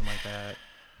floor or anything like that.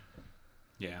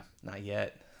 Yeah. Not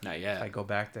yet. Not If yet. I go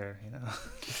back there,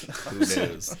 Who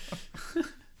knows?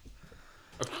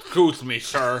 Excuse me,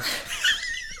 sir.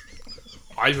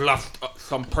 I left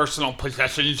some personal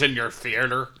possessions in your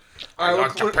theater. I'd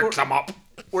like to pick them up.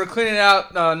 We're cleaning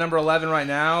out number 11 right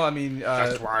now. I mean,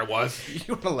 That's where I was. you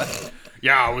want to let?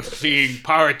 Yeah, I was seeing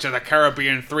Pirates of the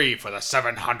Caribbean 3 for the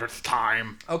 700th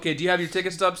time. Okay, do you have your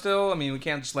ticket stub still? I mean, we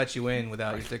can't just let you in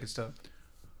without your ticket stub.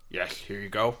 Yes, here you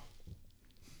go.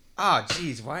 Ah,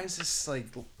 jeez, why is this like?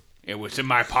 It was in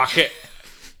my pocket.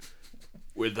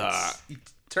 With, You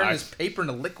turn this paper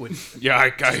into liquid. yeah, I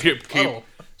keep, Oh.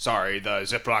 sorry, the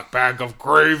Ziploc bag of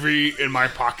gravy in my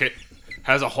pocket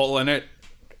has a hole in it.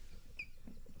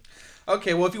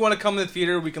 Okay, well, if you want to come to the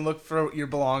theater, we can look for your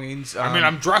belongings. I mean,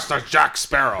 I'm dressed as Jack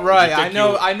Sparrow. right. You I think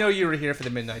know. you- I know you were here for the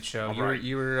midnight show. right.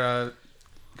 You were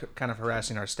kind of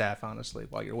harassing our staff, honestly,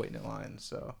 while you're waiting in line.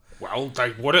 So. Well,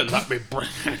 they wouldn't let me bring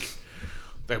in.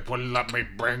 They wouldn't let me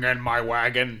bring in my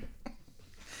wagon.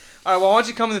 All right. Well, why don't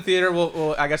you come in the theater?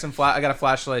 I got I got a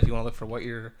flashlight if you want to look for what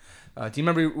you're. Do you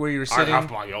remember where you were I sitting? have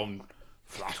my own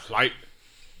flashlight.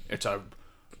 It's a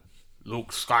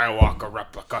Luke Skywalker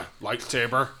replica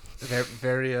lightsaber. Very,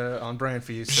 very on brand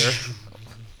for you, sir.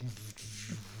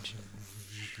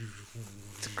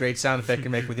 It's a great sound effect you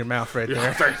make with your mouth right Yeah,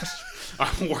 there. thanks.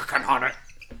 I'm working on it.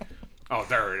 Oh,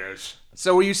 there it is.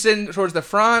 So were you sitting towards the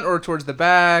front or towards the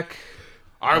back?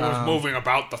 I was moving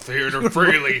about the theater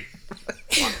freely.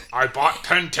 I bought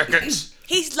 10 tickets.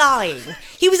 He's lying.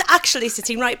 He was actually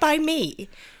sitting right by me.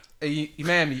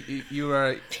 Ma'am, you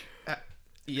were.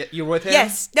 You were with him?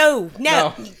 Yes. No.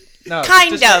 No.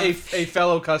 Kind just of. A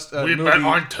fellow We movie. met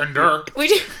on Tinder. We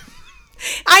do.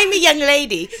 I'm a young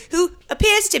lady who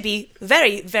appears to be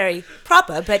very, very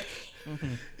proper, but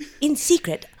in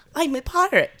secret, I'm a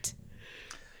pirate.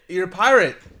 You're a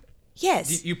pirate.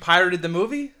 Yes. You pirated the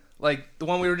movie, like the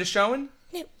one we were just showing.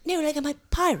 No, like I'm a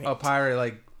pirate. Oh, pirate,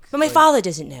 like. But my father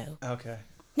doesn't know. Okay.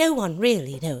 No one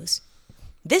really knows.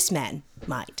 This man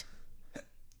might.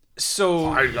 So,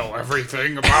 I know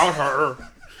everything about her.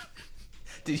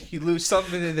 did you lose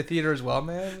something in the theater as well,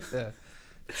 man? Yeah.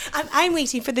 I'm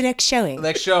waiting for the next showing.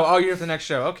 Next show. Oh, you're at the next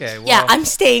show. Okay. Well, Yeah, I'm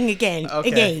staying again.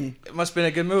 okay. Again. It must have been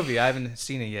a good movie. I haven't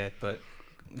seen it yet, but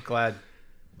I'm glad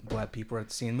people are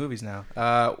seeing movies now.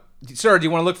 Sir, do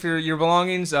you want to look for your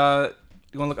belongings? You want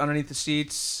to look underneath the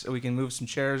seats? We can move some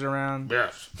chairs around.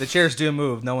 Yes. The chairs do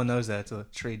move. No one knows that. It's a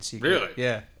trade secret. Really?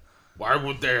 Yeah. Why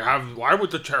would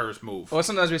the chairs move? Well,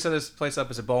 sometimes we set this place up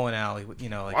as a bowling alley. You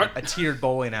know, like What? a tiered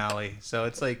bowling alley. So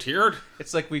it's like Tiered?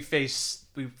 It's like we face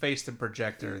the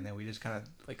projector and then we just kind of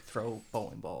like throw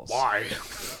bowling balls. Why?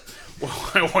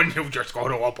 Why wouldn't you just go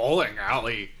to a bowling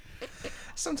alley?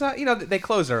 Sometimes they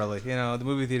close early. The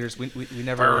movie theaters we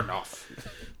never. Fair enough.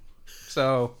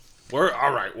 So We're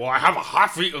all right. Well, I have a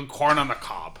half-eaten corn on the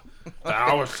cob that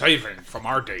I was saving from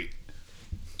our date.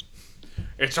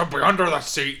 It's up under the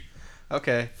seat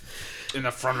okay. in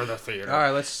the front of the theater. All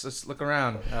right, let's look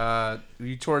around.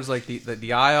 You towards like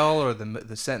the aisle or the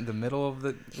middle of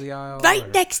the aisle? Right or-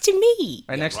 next to me.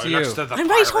 Right next Right to you. next to the I'm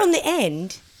right pirate. on the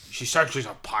end. She said she's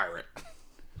a pirate.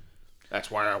 That's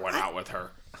why I went out with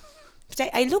her. But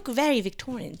I look very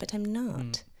Victorian, but I'm not.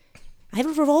 Hmm. I have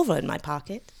a revolver in my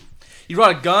pocket. You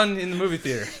brought a gun in the movie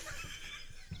theater.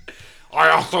 I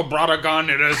also brought a gun.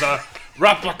 It is a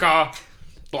replica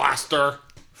blaster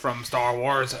from Star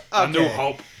Wars: A New Okay.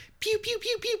 Hope. Pew, pew,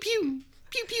 pew, pew, pew.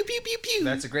 Pew, pew, pew, pew, pew.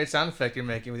 That's a great sound effect you're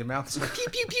making with your mouth. Pew,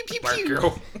 pew, pew, pew, Thank pew.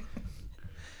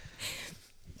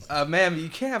 you. Ma'am, you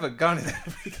can't have a gun in the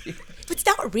movie theater. It's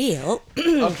not real.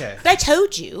 Okay. But I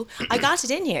told you, I got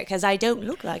it in here because I don't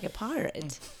look like a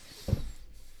pirate.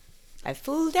 I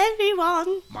fooled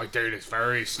everyone. My date is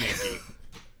very sneaky.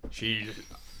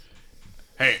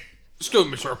 Hey, excuse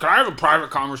me, sir. Can I have a private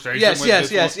conversation Yes, with yes,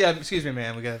 this yes, one? yeah. Excuse me,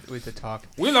 ma'am. We have to talk.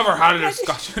 We never had a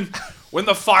discussion. When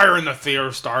the fire in the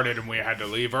theater started and we had to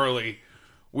leave early,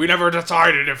 we never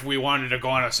decided if we wanted to go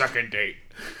on a second date.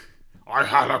 I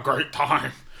had a great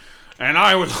time, and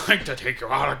I would like to take you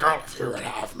out, girl, if you would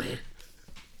have me.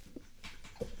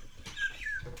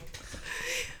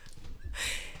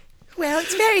 Well,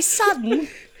 it's very sudden,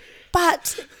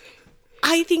 but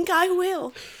I think I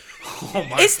will. Oh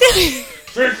my! Is there?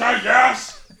 She said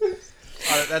yes.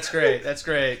 That's great. That's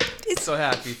great. It's- So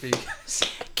happy for you guys.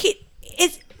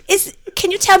 Can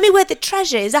you tell me where the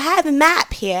treasure is? I have a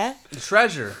map here. The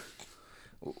treasure.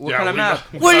 What Yeah, kind of we map?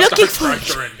 got- we We're got looking that for it.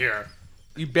 treasure in here.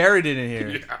 You buried it in here.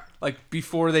 Yeah. Like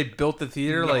before they built the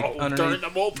theater, No, like during underneath. the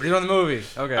movie. During the movie.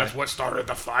 Okay. That's what started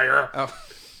the fire.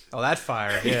 Oh, that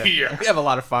fire. Yeah. Yeah. We have a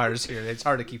lot of fires here. It's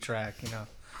hard to keep track.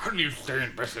 How do you stay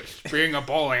in business? Being a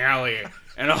bowling alley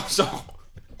and also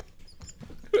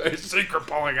a secret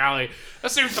bowling alley.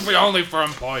 That seems to be only for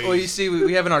employees. Well, you see,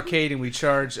 we have an arcade and we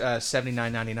charge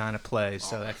 $79.99 a play,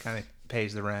 so that kind of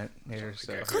pays the rent here.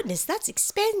 So. Goodness, that's Yeah.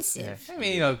 expensive. I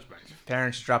mean,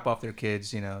 parents drop off their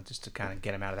kids, just to kind of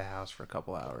get them out of the house for a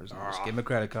couple hours and just give them a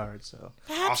credit card. So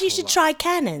Perhaps you should try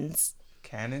cannons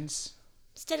cannons.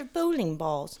 instead of bowling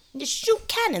balls. And just shoot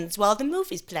cannons while the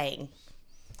movie's playing.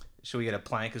 Should we get a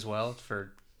plank as well to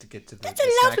get to the? That's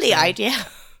a lovely idea.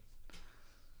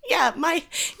 Yeah, my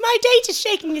date is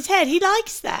shaking his head. He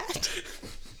likes that.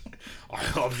 I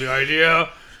love the idea.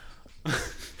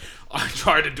 I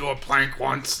tried to do a plank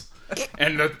once,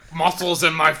 and the muscles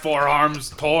in my forearms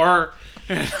tore,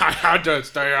 and I had to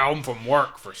stay home from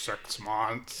work for 6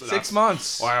 months. 6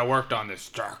 months. Why I worked on this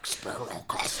Jack Sparrow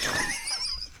costume.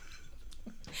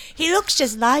 He looks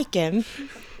just like him.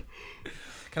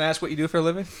 Can I ask what you do for a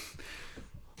living?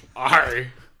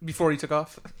 Before you took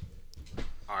off.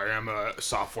 I am a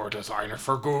software designer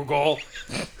for Google.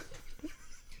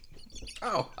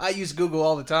 Oh, I use Google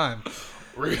all the time.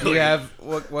 Really? Do you have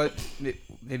what?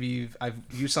 Maybe I've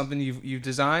used something you've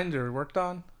designed or worked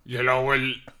on. You know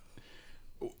when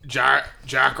Jack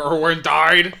Irwin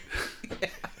died?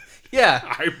 Yeah.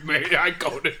 I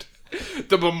coded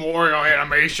the memorial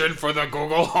animation for the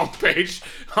Google homepage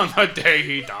on the day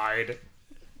he died.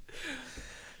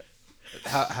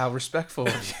 How respectful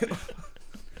of you.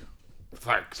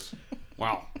 Thanks.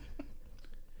 Well,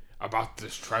 about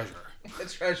this treasure.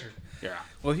 It's treasure. Yeah,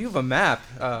 Well, if you have a map,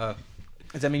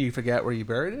 does that mean you forget where you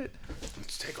buried it?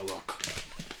 let's take a look.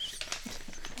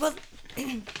 Well,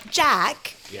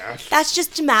 Jack, Yes. that's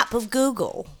just a map of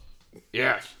Google,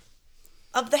 Yes.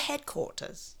 of the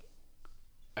headquarters.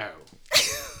 Oh.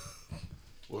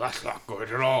 Well, that's not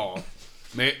good at all.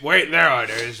 Wait, there it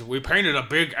is. We painted a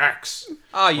big X.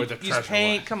 Oh, you with the use treasure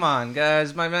paint? line. Come on,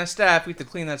 guys. My staff, we have to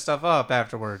clean that stuff up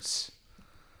afterwards.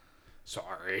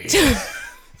 Sorry.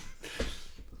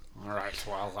 All right.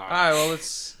 Well, All right, well,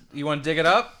 you want to dig it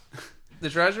up? The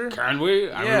treasure? can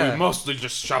we? I mean, Yeah. we mostly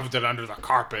just shoved it under the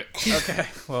carpet. Okay.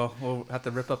 Well, we'll have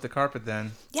to rip up the carpet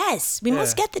then. Yes, we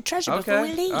must get the treasure before we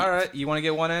Okay. leave. All right. You want to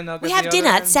get one end? I'll get We the have other dinner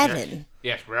at end? 7.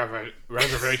 Yes,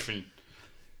 reservation.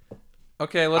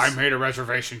 Okay, I let's. made a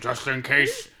reservation just in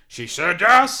case she said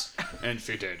yes, and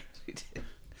she did.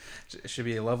 It should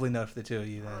be a lovely note for the two of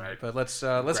you then. right. But let's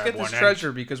Grab get this one end.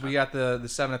 treasure because we got the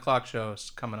 7 o'clock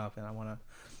shows coming up, and I want to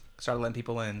start letting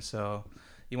people in. So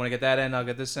you want to get that end? I'll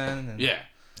get this end. And... Yeah.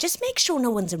 Just make sure no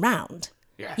one's around.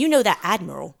 Yeah. You know that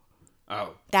admiral.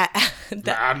 Oh, That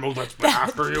the admiral that's been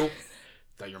after you,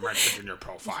 that you're mentioned in your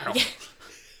profile.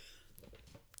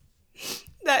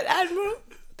 that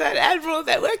admiral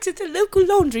that works at the local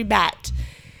laundromat.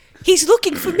 He's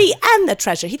looking for me and the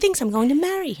treasure. He thinks I'm going to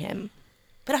marry him.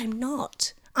 But I'm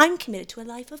not. I'm committed to a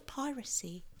life of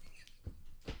piracy.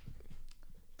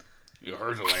 You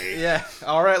heard the lady. Yeah.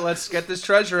 All right. Let's get this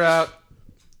treasure out.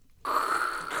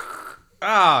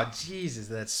 Oh, Jesus!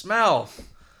 That smell.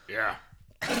 Yeah.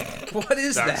 What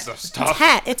is That's that? the stuff.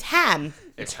 It's ham.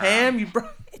 It's Ham? You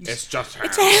brought. It's just ham.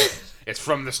 It's ham. It's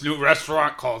from this new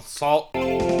restaurant called Salt.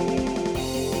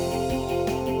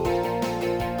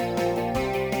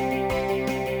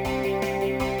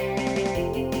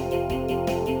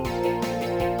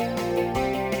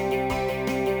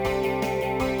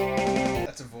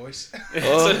 That's a voice.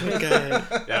 Oh my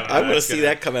god. Yeah, I want to that's see good.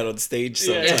 that come out on stage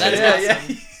sometime. That's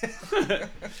awesome. yeah.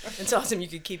 It's awesome. You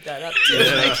could keep that up too.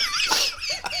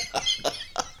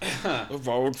 The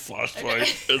road flashlight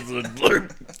is a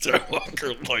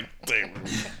Skywalker like thing.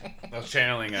 I was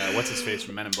channeling what's his face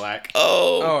from Men in Black.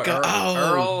 Oh, Oh, god.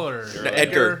 Earl or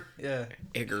Edgar. Yeah.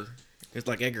 Egger. It's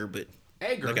like Egger, but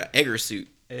Edgar. like an Egger suit.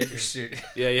 Edgar suit.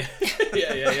 Yeah, yeah,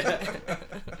 yeah.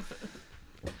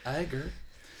 Iger.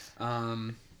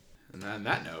 And on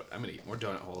that note, I'm gonna eat more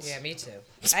donut holes. Yeah, me too.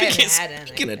 Speaking of I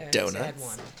had donuts.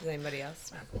 one. Does anybody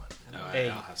else have one? No, Hey.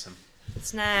 I'll have some.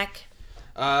 Snack.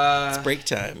 Break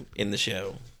time in the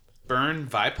show. Burn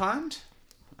Vipond?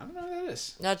 I don't know what that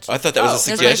is. That's, I thought that was a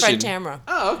That's my suggestion. friend Tamra.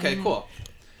 Oh, okay, cool.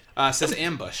 It says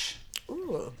ambush.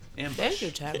 Ooh. Ambush. Thank you,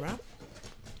 Tamra.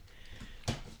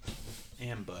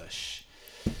 Ambush.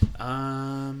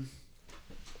 I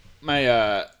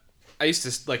used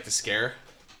to like to scare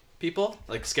people,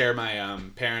 like scare my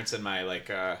parents and my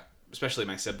especially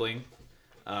my siblings.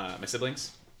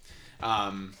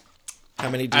 How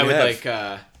many do you I would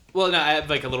have? no, I have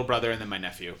like a little brother and then my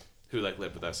nephew who like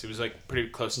lived with us. He was like pretty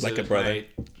close Like to a brother. my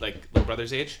like little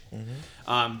brother's age.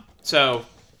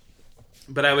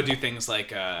 But I would do things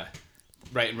like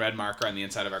write in red marker on the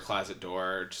inside of our closet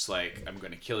door, just like I'm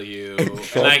going to kill you. And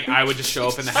I would just show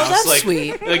up in the house that's like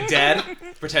sweet. like dead,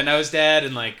 pretend I was dead,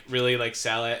 and like really like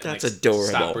sell it. And, That's like, adorable.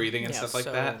 Stop breathing and Yeah, stuff like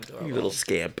so that. adorable. You little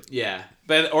scamp. Yeah,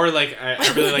 but or like I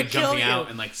really like Kill jumping you. out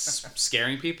and like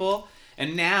scaring people.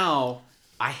 And now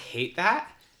I hate that.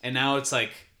 And now it's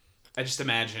like I just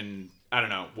imagine I don't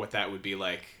know what that would be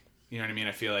like. You know what I mean?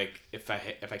 I feel like if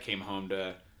I came home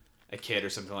to a kid or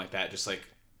something like that, just like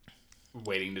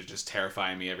waiting to just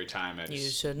terrify me every time. You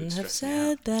would shouldn't have stress me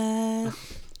out. said that.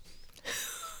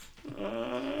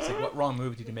 It's like, what wrong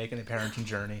move did you make in the parenting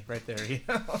journey? Right there. You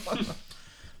know?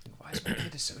 Why is my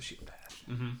kid a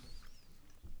sociopath?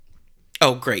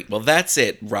 Oh, great. Well, that's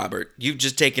it, Robert. You've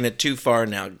just taken it too far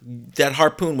now. That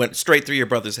harpoon went straight through your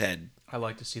brother's head. I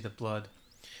like to see the blood.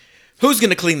 Who's going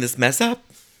to clean this mess up?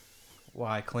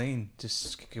 Why clean?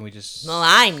 Can we just? Well,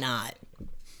 I'm not.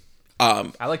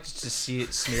 I like to just see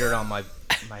it smeared on my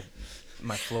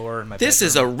floor in my. This bedroom.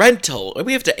 is a rental.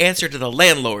 We have to answer to the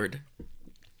landlord.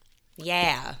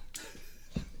 Yeah.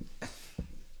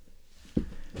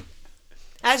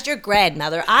 As your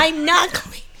grandmother, I'm not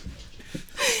going.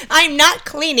 I'm not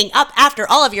cleaning up after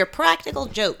all of your practical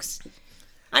jokes.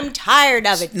 I'm tired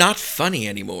of it. Not funny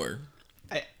anymore.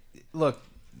 Look,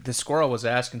 the squirrel was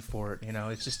asking for it. You know,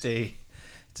 it's just a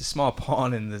small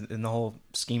pawn in the whole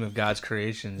scheme of God's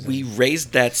creations. We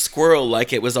raised that squirrel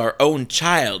like it was our own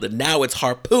child, and now it's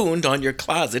harpooned on your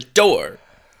closet door.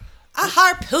 A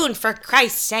harpoon, for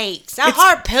Christ's sakes. A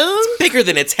harpoon? Bigger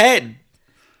than its head.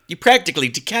 You practically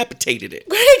decapitated it.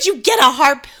 Where did you get a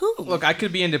harpoon? Look, I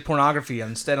could be into pornography.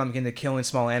 Instead, I'm into killing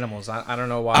small animals. I don't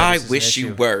know why. I this is an wish you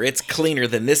issue. were. It's cleaner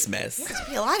than this mess. It'd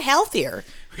be a lot healthier.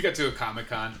 We got to a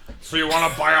Comic-Con. So you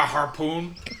want to buy a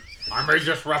harpoon? I made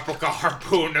this replica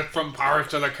harpoon that's from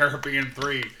Pirates of the Caribbean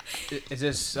 3. Is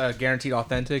this guaranteed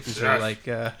authentic? Is Yes. there like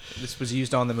this was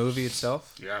used on the movie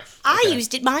itself? Yes. I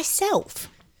used it myself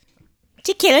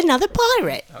to kill another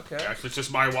pirate. Okay. Yes, it's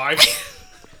just my wife.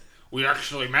 We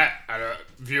actually met at a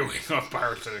viewing of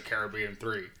Pirates of the Caribbean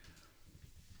 3.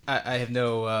 I have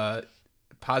no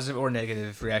positive or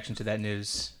negative reaction to that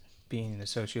news. Being a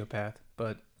sociopath,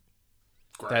 but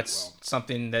Great, that's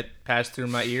something that passed through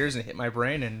my ears and hit my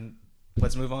brain, and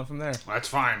let's move on from there. well, that's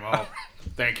fine. Well,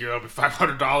 thank you. It'll be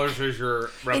 $500 as your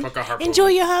replica harpoon. Enjoy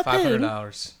your harpoon.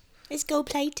 $500. It's gold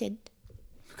plated.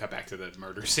 Cut back to the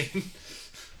murder scene.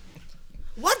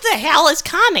 What the hell is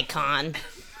Comic-Con?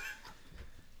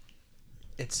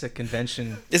 It's a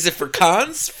convention. Is it for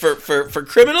cons? For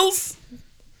criminals?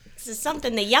 This is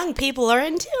something the young people are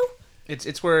into.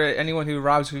 It's where anyone who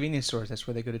robs convenience stores, that's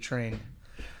where they go to train.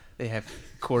 They have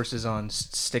courses on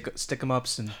stick 'em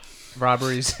ups and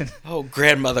robberies. Oh,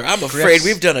 grandmother, I'm afraid Grips.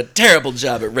 we've done a terrible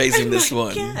job at raising this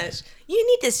one. Gosh, you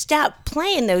need to stop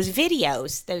playing those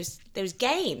videos, those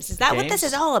games. Is that what this Games?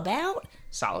 is all about?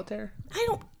 Solitaire? I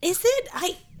don't. Is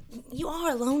it? You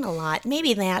are alone a lot.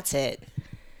 Maybe that's it.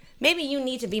 Maybe you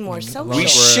need to be more social. We We're,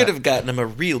 should have gotten him a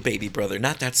real baby brother,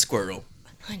 not that squirrel.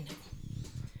 I know.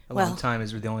 Alone Well- time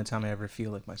is the only time I ever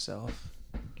feel like myself.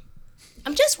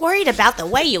 I'm just worried about the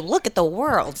way you look at the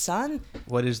world, son.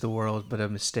 What is the world but a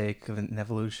mistake of an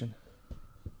evolution?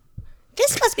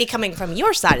 This must be coming from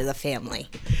your side of the family.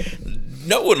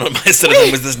 No one on my side of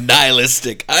them was this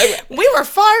nihilistic. We were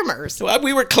farmers.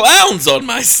 We were clowns on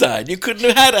my side. You couldn't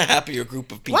have had a happier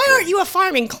group of people. Why aren't you a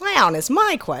farming clown? Is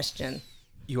my question.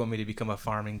 You want me to become a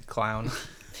farming clown?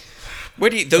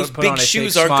 Where do you? Those Put big on a fake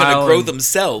shoes aren't going smile to grow and-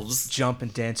 themselves. Jump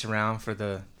and dance around for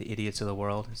the idiots of the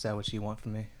world? Is that what you want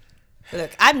from me?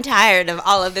 Look, I'm tired of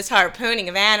all of this harpooning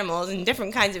of animals and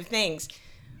different kinds of things.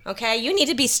 Okay, you need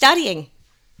to be studying.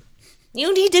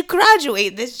 You need to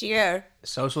graduate this year.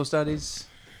 Social studies?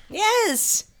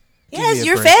 Yes. me Yes, a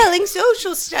you're break. failing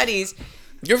social studies.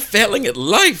 You're failing at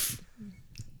life.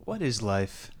 What is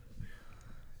life?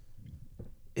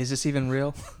 Is this even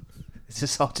real? Is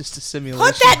this all just a simulation?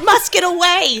 Put that musket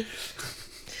away.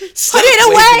 Stop Put it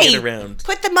waving away. it around.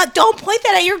 Put the don't point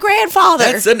that at your grandfather.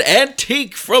 That's an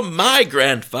antique from my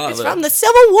grandfather. It's from the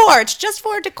Civil War. It's just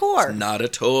for decor. Not a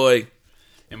toy.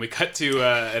 And we cut to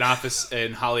an office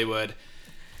in Hollywood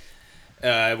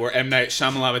where M. Night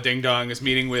Shyamalan Ding Dong is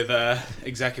meeting with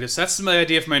executives. That's my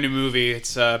idea for my new movie.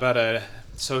 It's about a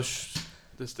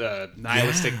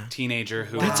nihilistic teenager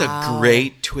who... That's a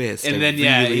great twist. And I then,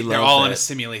 really they're love all in that. a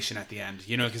simulation at the end.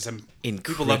 You know, because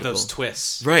people love Incredible. those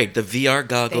twists. Right, the VR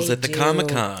goggles They at the do.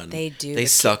 Comic-Con. They do. They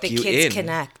suck the you kids in.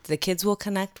 connect. The kids will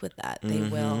connect with that. They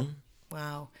will.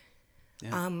 Wow.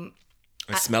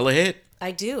 I smell a hit.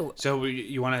 I do. So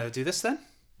you want to do this then?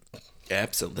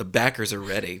 Absolutely. The backers are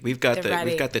ready. We've got They're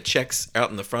ready. we've got the checks out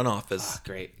in the front office.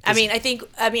 Great. I mean,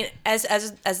 as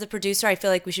the producer, I feel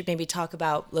like we should maybe talk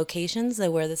about locations,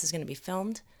 where this is going to be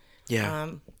filmed. Yeah.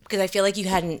 Because I feel like you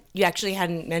actually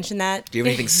hadn't mentioned that. Do you have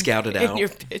anything scouted in out? your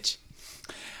pitch?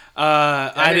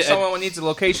 Someone needs a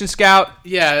location scout.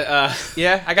 Yeah.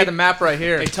 Yeah, I got the map right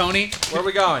here. Hey, Tony. Where are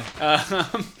we going?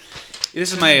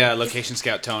 This is my location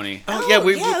scout, Tony. Oh, yeah,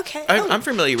 yeah, okay. I'm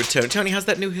familiar with Tony. Tony, how's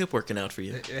that new hip working out for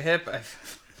you? Hip.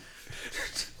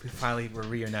 We finally were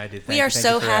reunited. We are Thank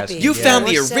so you for happy. asking. You Yeah. found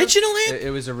the We're so- original hip? It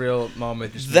was a real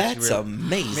moment. Just That's makes you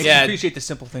amazing. Makes Yeah. you appreciate the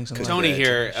simple things in life. Tony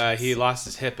here, he lost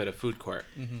his hip at a food court.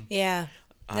 Yeah.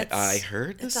 I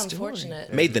heard the That's story.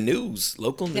 unfortunate. Made the news.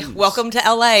 Local news. Welcome to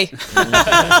LA.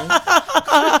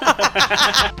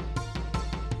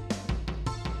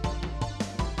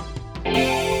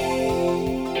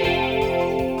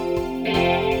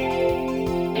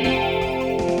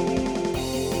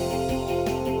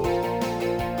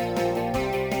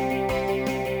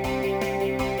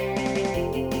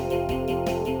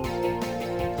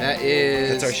 That is...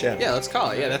 That's our show. Yeah, let's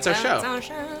call it. Yeah, that's our show. That's our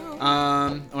show.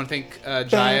 I want to thank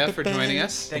Jaya for joining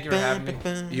us. Thank you for having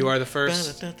me. You are the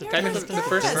first, technically the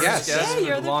first guest. guest. Yeah,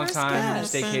 you're the long first time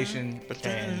guest. staycation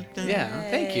fan. Yeah,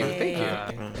 thank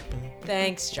you.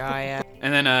 Thanks, Jaya.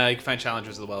 And then you can find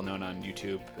Challengers of the Well Known on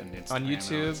YouTube and Instagram. On and all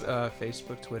YouTube, that stuff.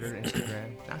 Facebook, Twitter,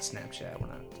 Instagram. Not Snapchat. We're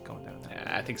not going down that.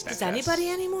 Yeah, I think Snapchat. Does anybody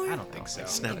anymore? I don't think so.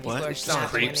 Snap People what? are It's not snapping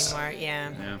creeps. anymore.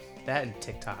 Yeah. Yeah. That and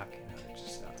TikTok. They're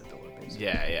just out the door, basically.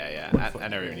 Yeah. I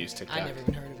never even used TikTok. I never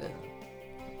even heard of it.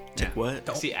 Tick what?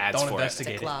 I see ads Don't for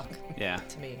investigate It's a it. clock Yeah,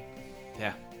 to me.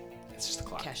 yeah. It's just a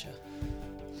clock. Kesha.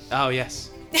 Oh yes.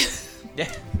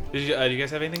 Yeah. Do you guys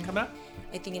have anything coming up?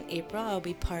 I think in April I'll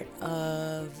be part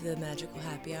of the Magical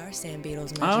Happy Hour, Sam Beatles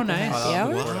Magical Oh, nice. Happy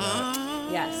Hour.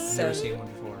 What? Yes. Never So seen one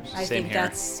before. So. I Same think here.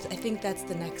 that's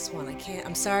the next one.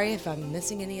 I'm sorry if I'm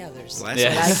missing any others. Last Yeah.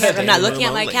 one I was I'm not standing looking at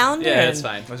room my only. calendar. Yeah, and- that's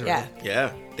fine. Was it Yeah. really?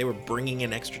 Yeah, they were bringing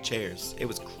in extra chairs. It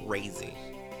was crazy.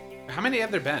 How many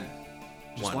have there been?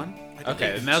 Just one? I Okay,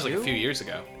 believe and that was like a two? few years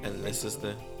ago. And this is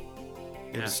the.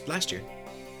 It was last year.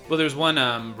 Well, there was one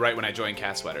right when I joined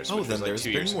Cat Sweaters. Oh, which then was like there's 2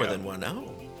 been years more ago. than one.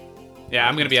 Oh. Yeah,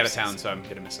 I'm gonna be out of town, so I'm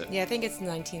gonna miss it. Yeah, I think it's the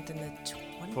 19th and the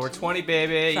 20th. 420,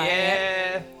 baby. Friday.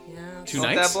 Yeah. Yeah, Two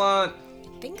Smoke nights? that blunt.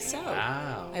 I think so.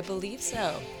 Wow. I believe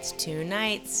so. It's 2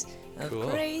 nights of Cool.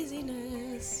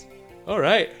 craziness. All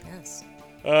right. Yes.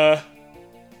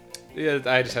 Yeah,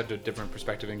 I just had a different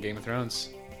perspective in Game of Thrones.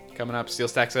 Coming up,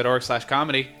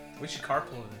 steelstacks.org/comedy. We should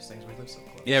carpool in those things. We live so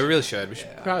close. Yeah, we really should. We should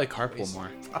Yeah. probably carpool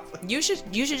more. You should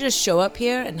just show up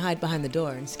here and hide behind the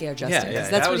door and scare Justin. 'cause yeah,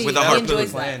 that's that what was he, with a he harpoon.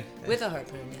 enjoys Plan. that. With a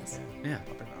harpoon, yes. Yeah.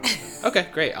 Okay,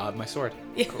 great. I'll have my sword.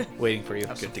 Waiting for you.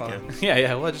 Have some Good to fun. go.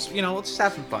 Yeah. We'll just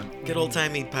have some fun. Good old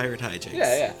timey pirate hijinks.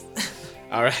 Yeah.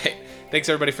 All right. Thanks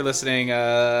everybody for listening.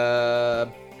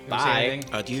 Bye. anything?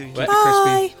 Adieu. What?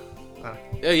 Bye.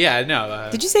 Yeah. No.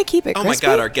 Did you say keep it Oh my crispy?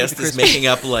 god, our guest is making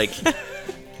up like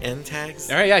end tags.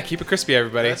 All right. Yeah. Keep it crispy,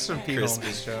 everybody. That's from Pete Crispy.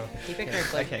 Holmes' show. Keep it I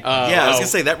crispy. can't. Yeah, I was gonna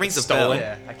say that rings a bell. stolen.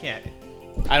 Yeah, I can't.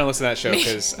 I don't listen to that show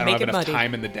because I don't Make have it enough muddy.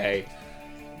 time in the day.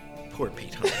 Poor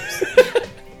Pete Holmes.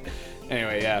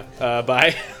 Anyway, yeah.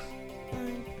 Bye.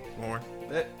 More.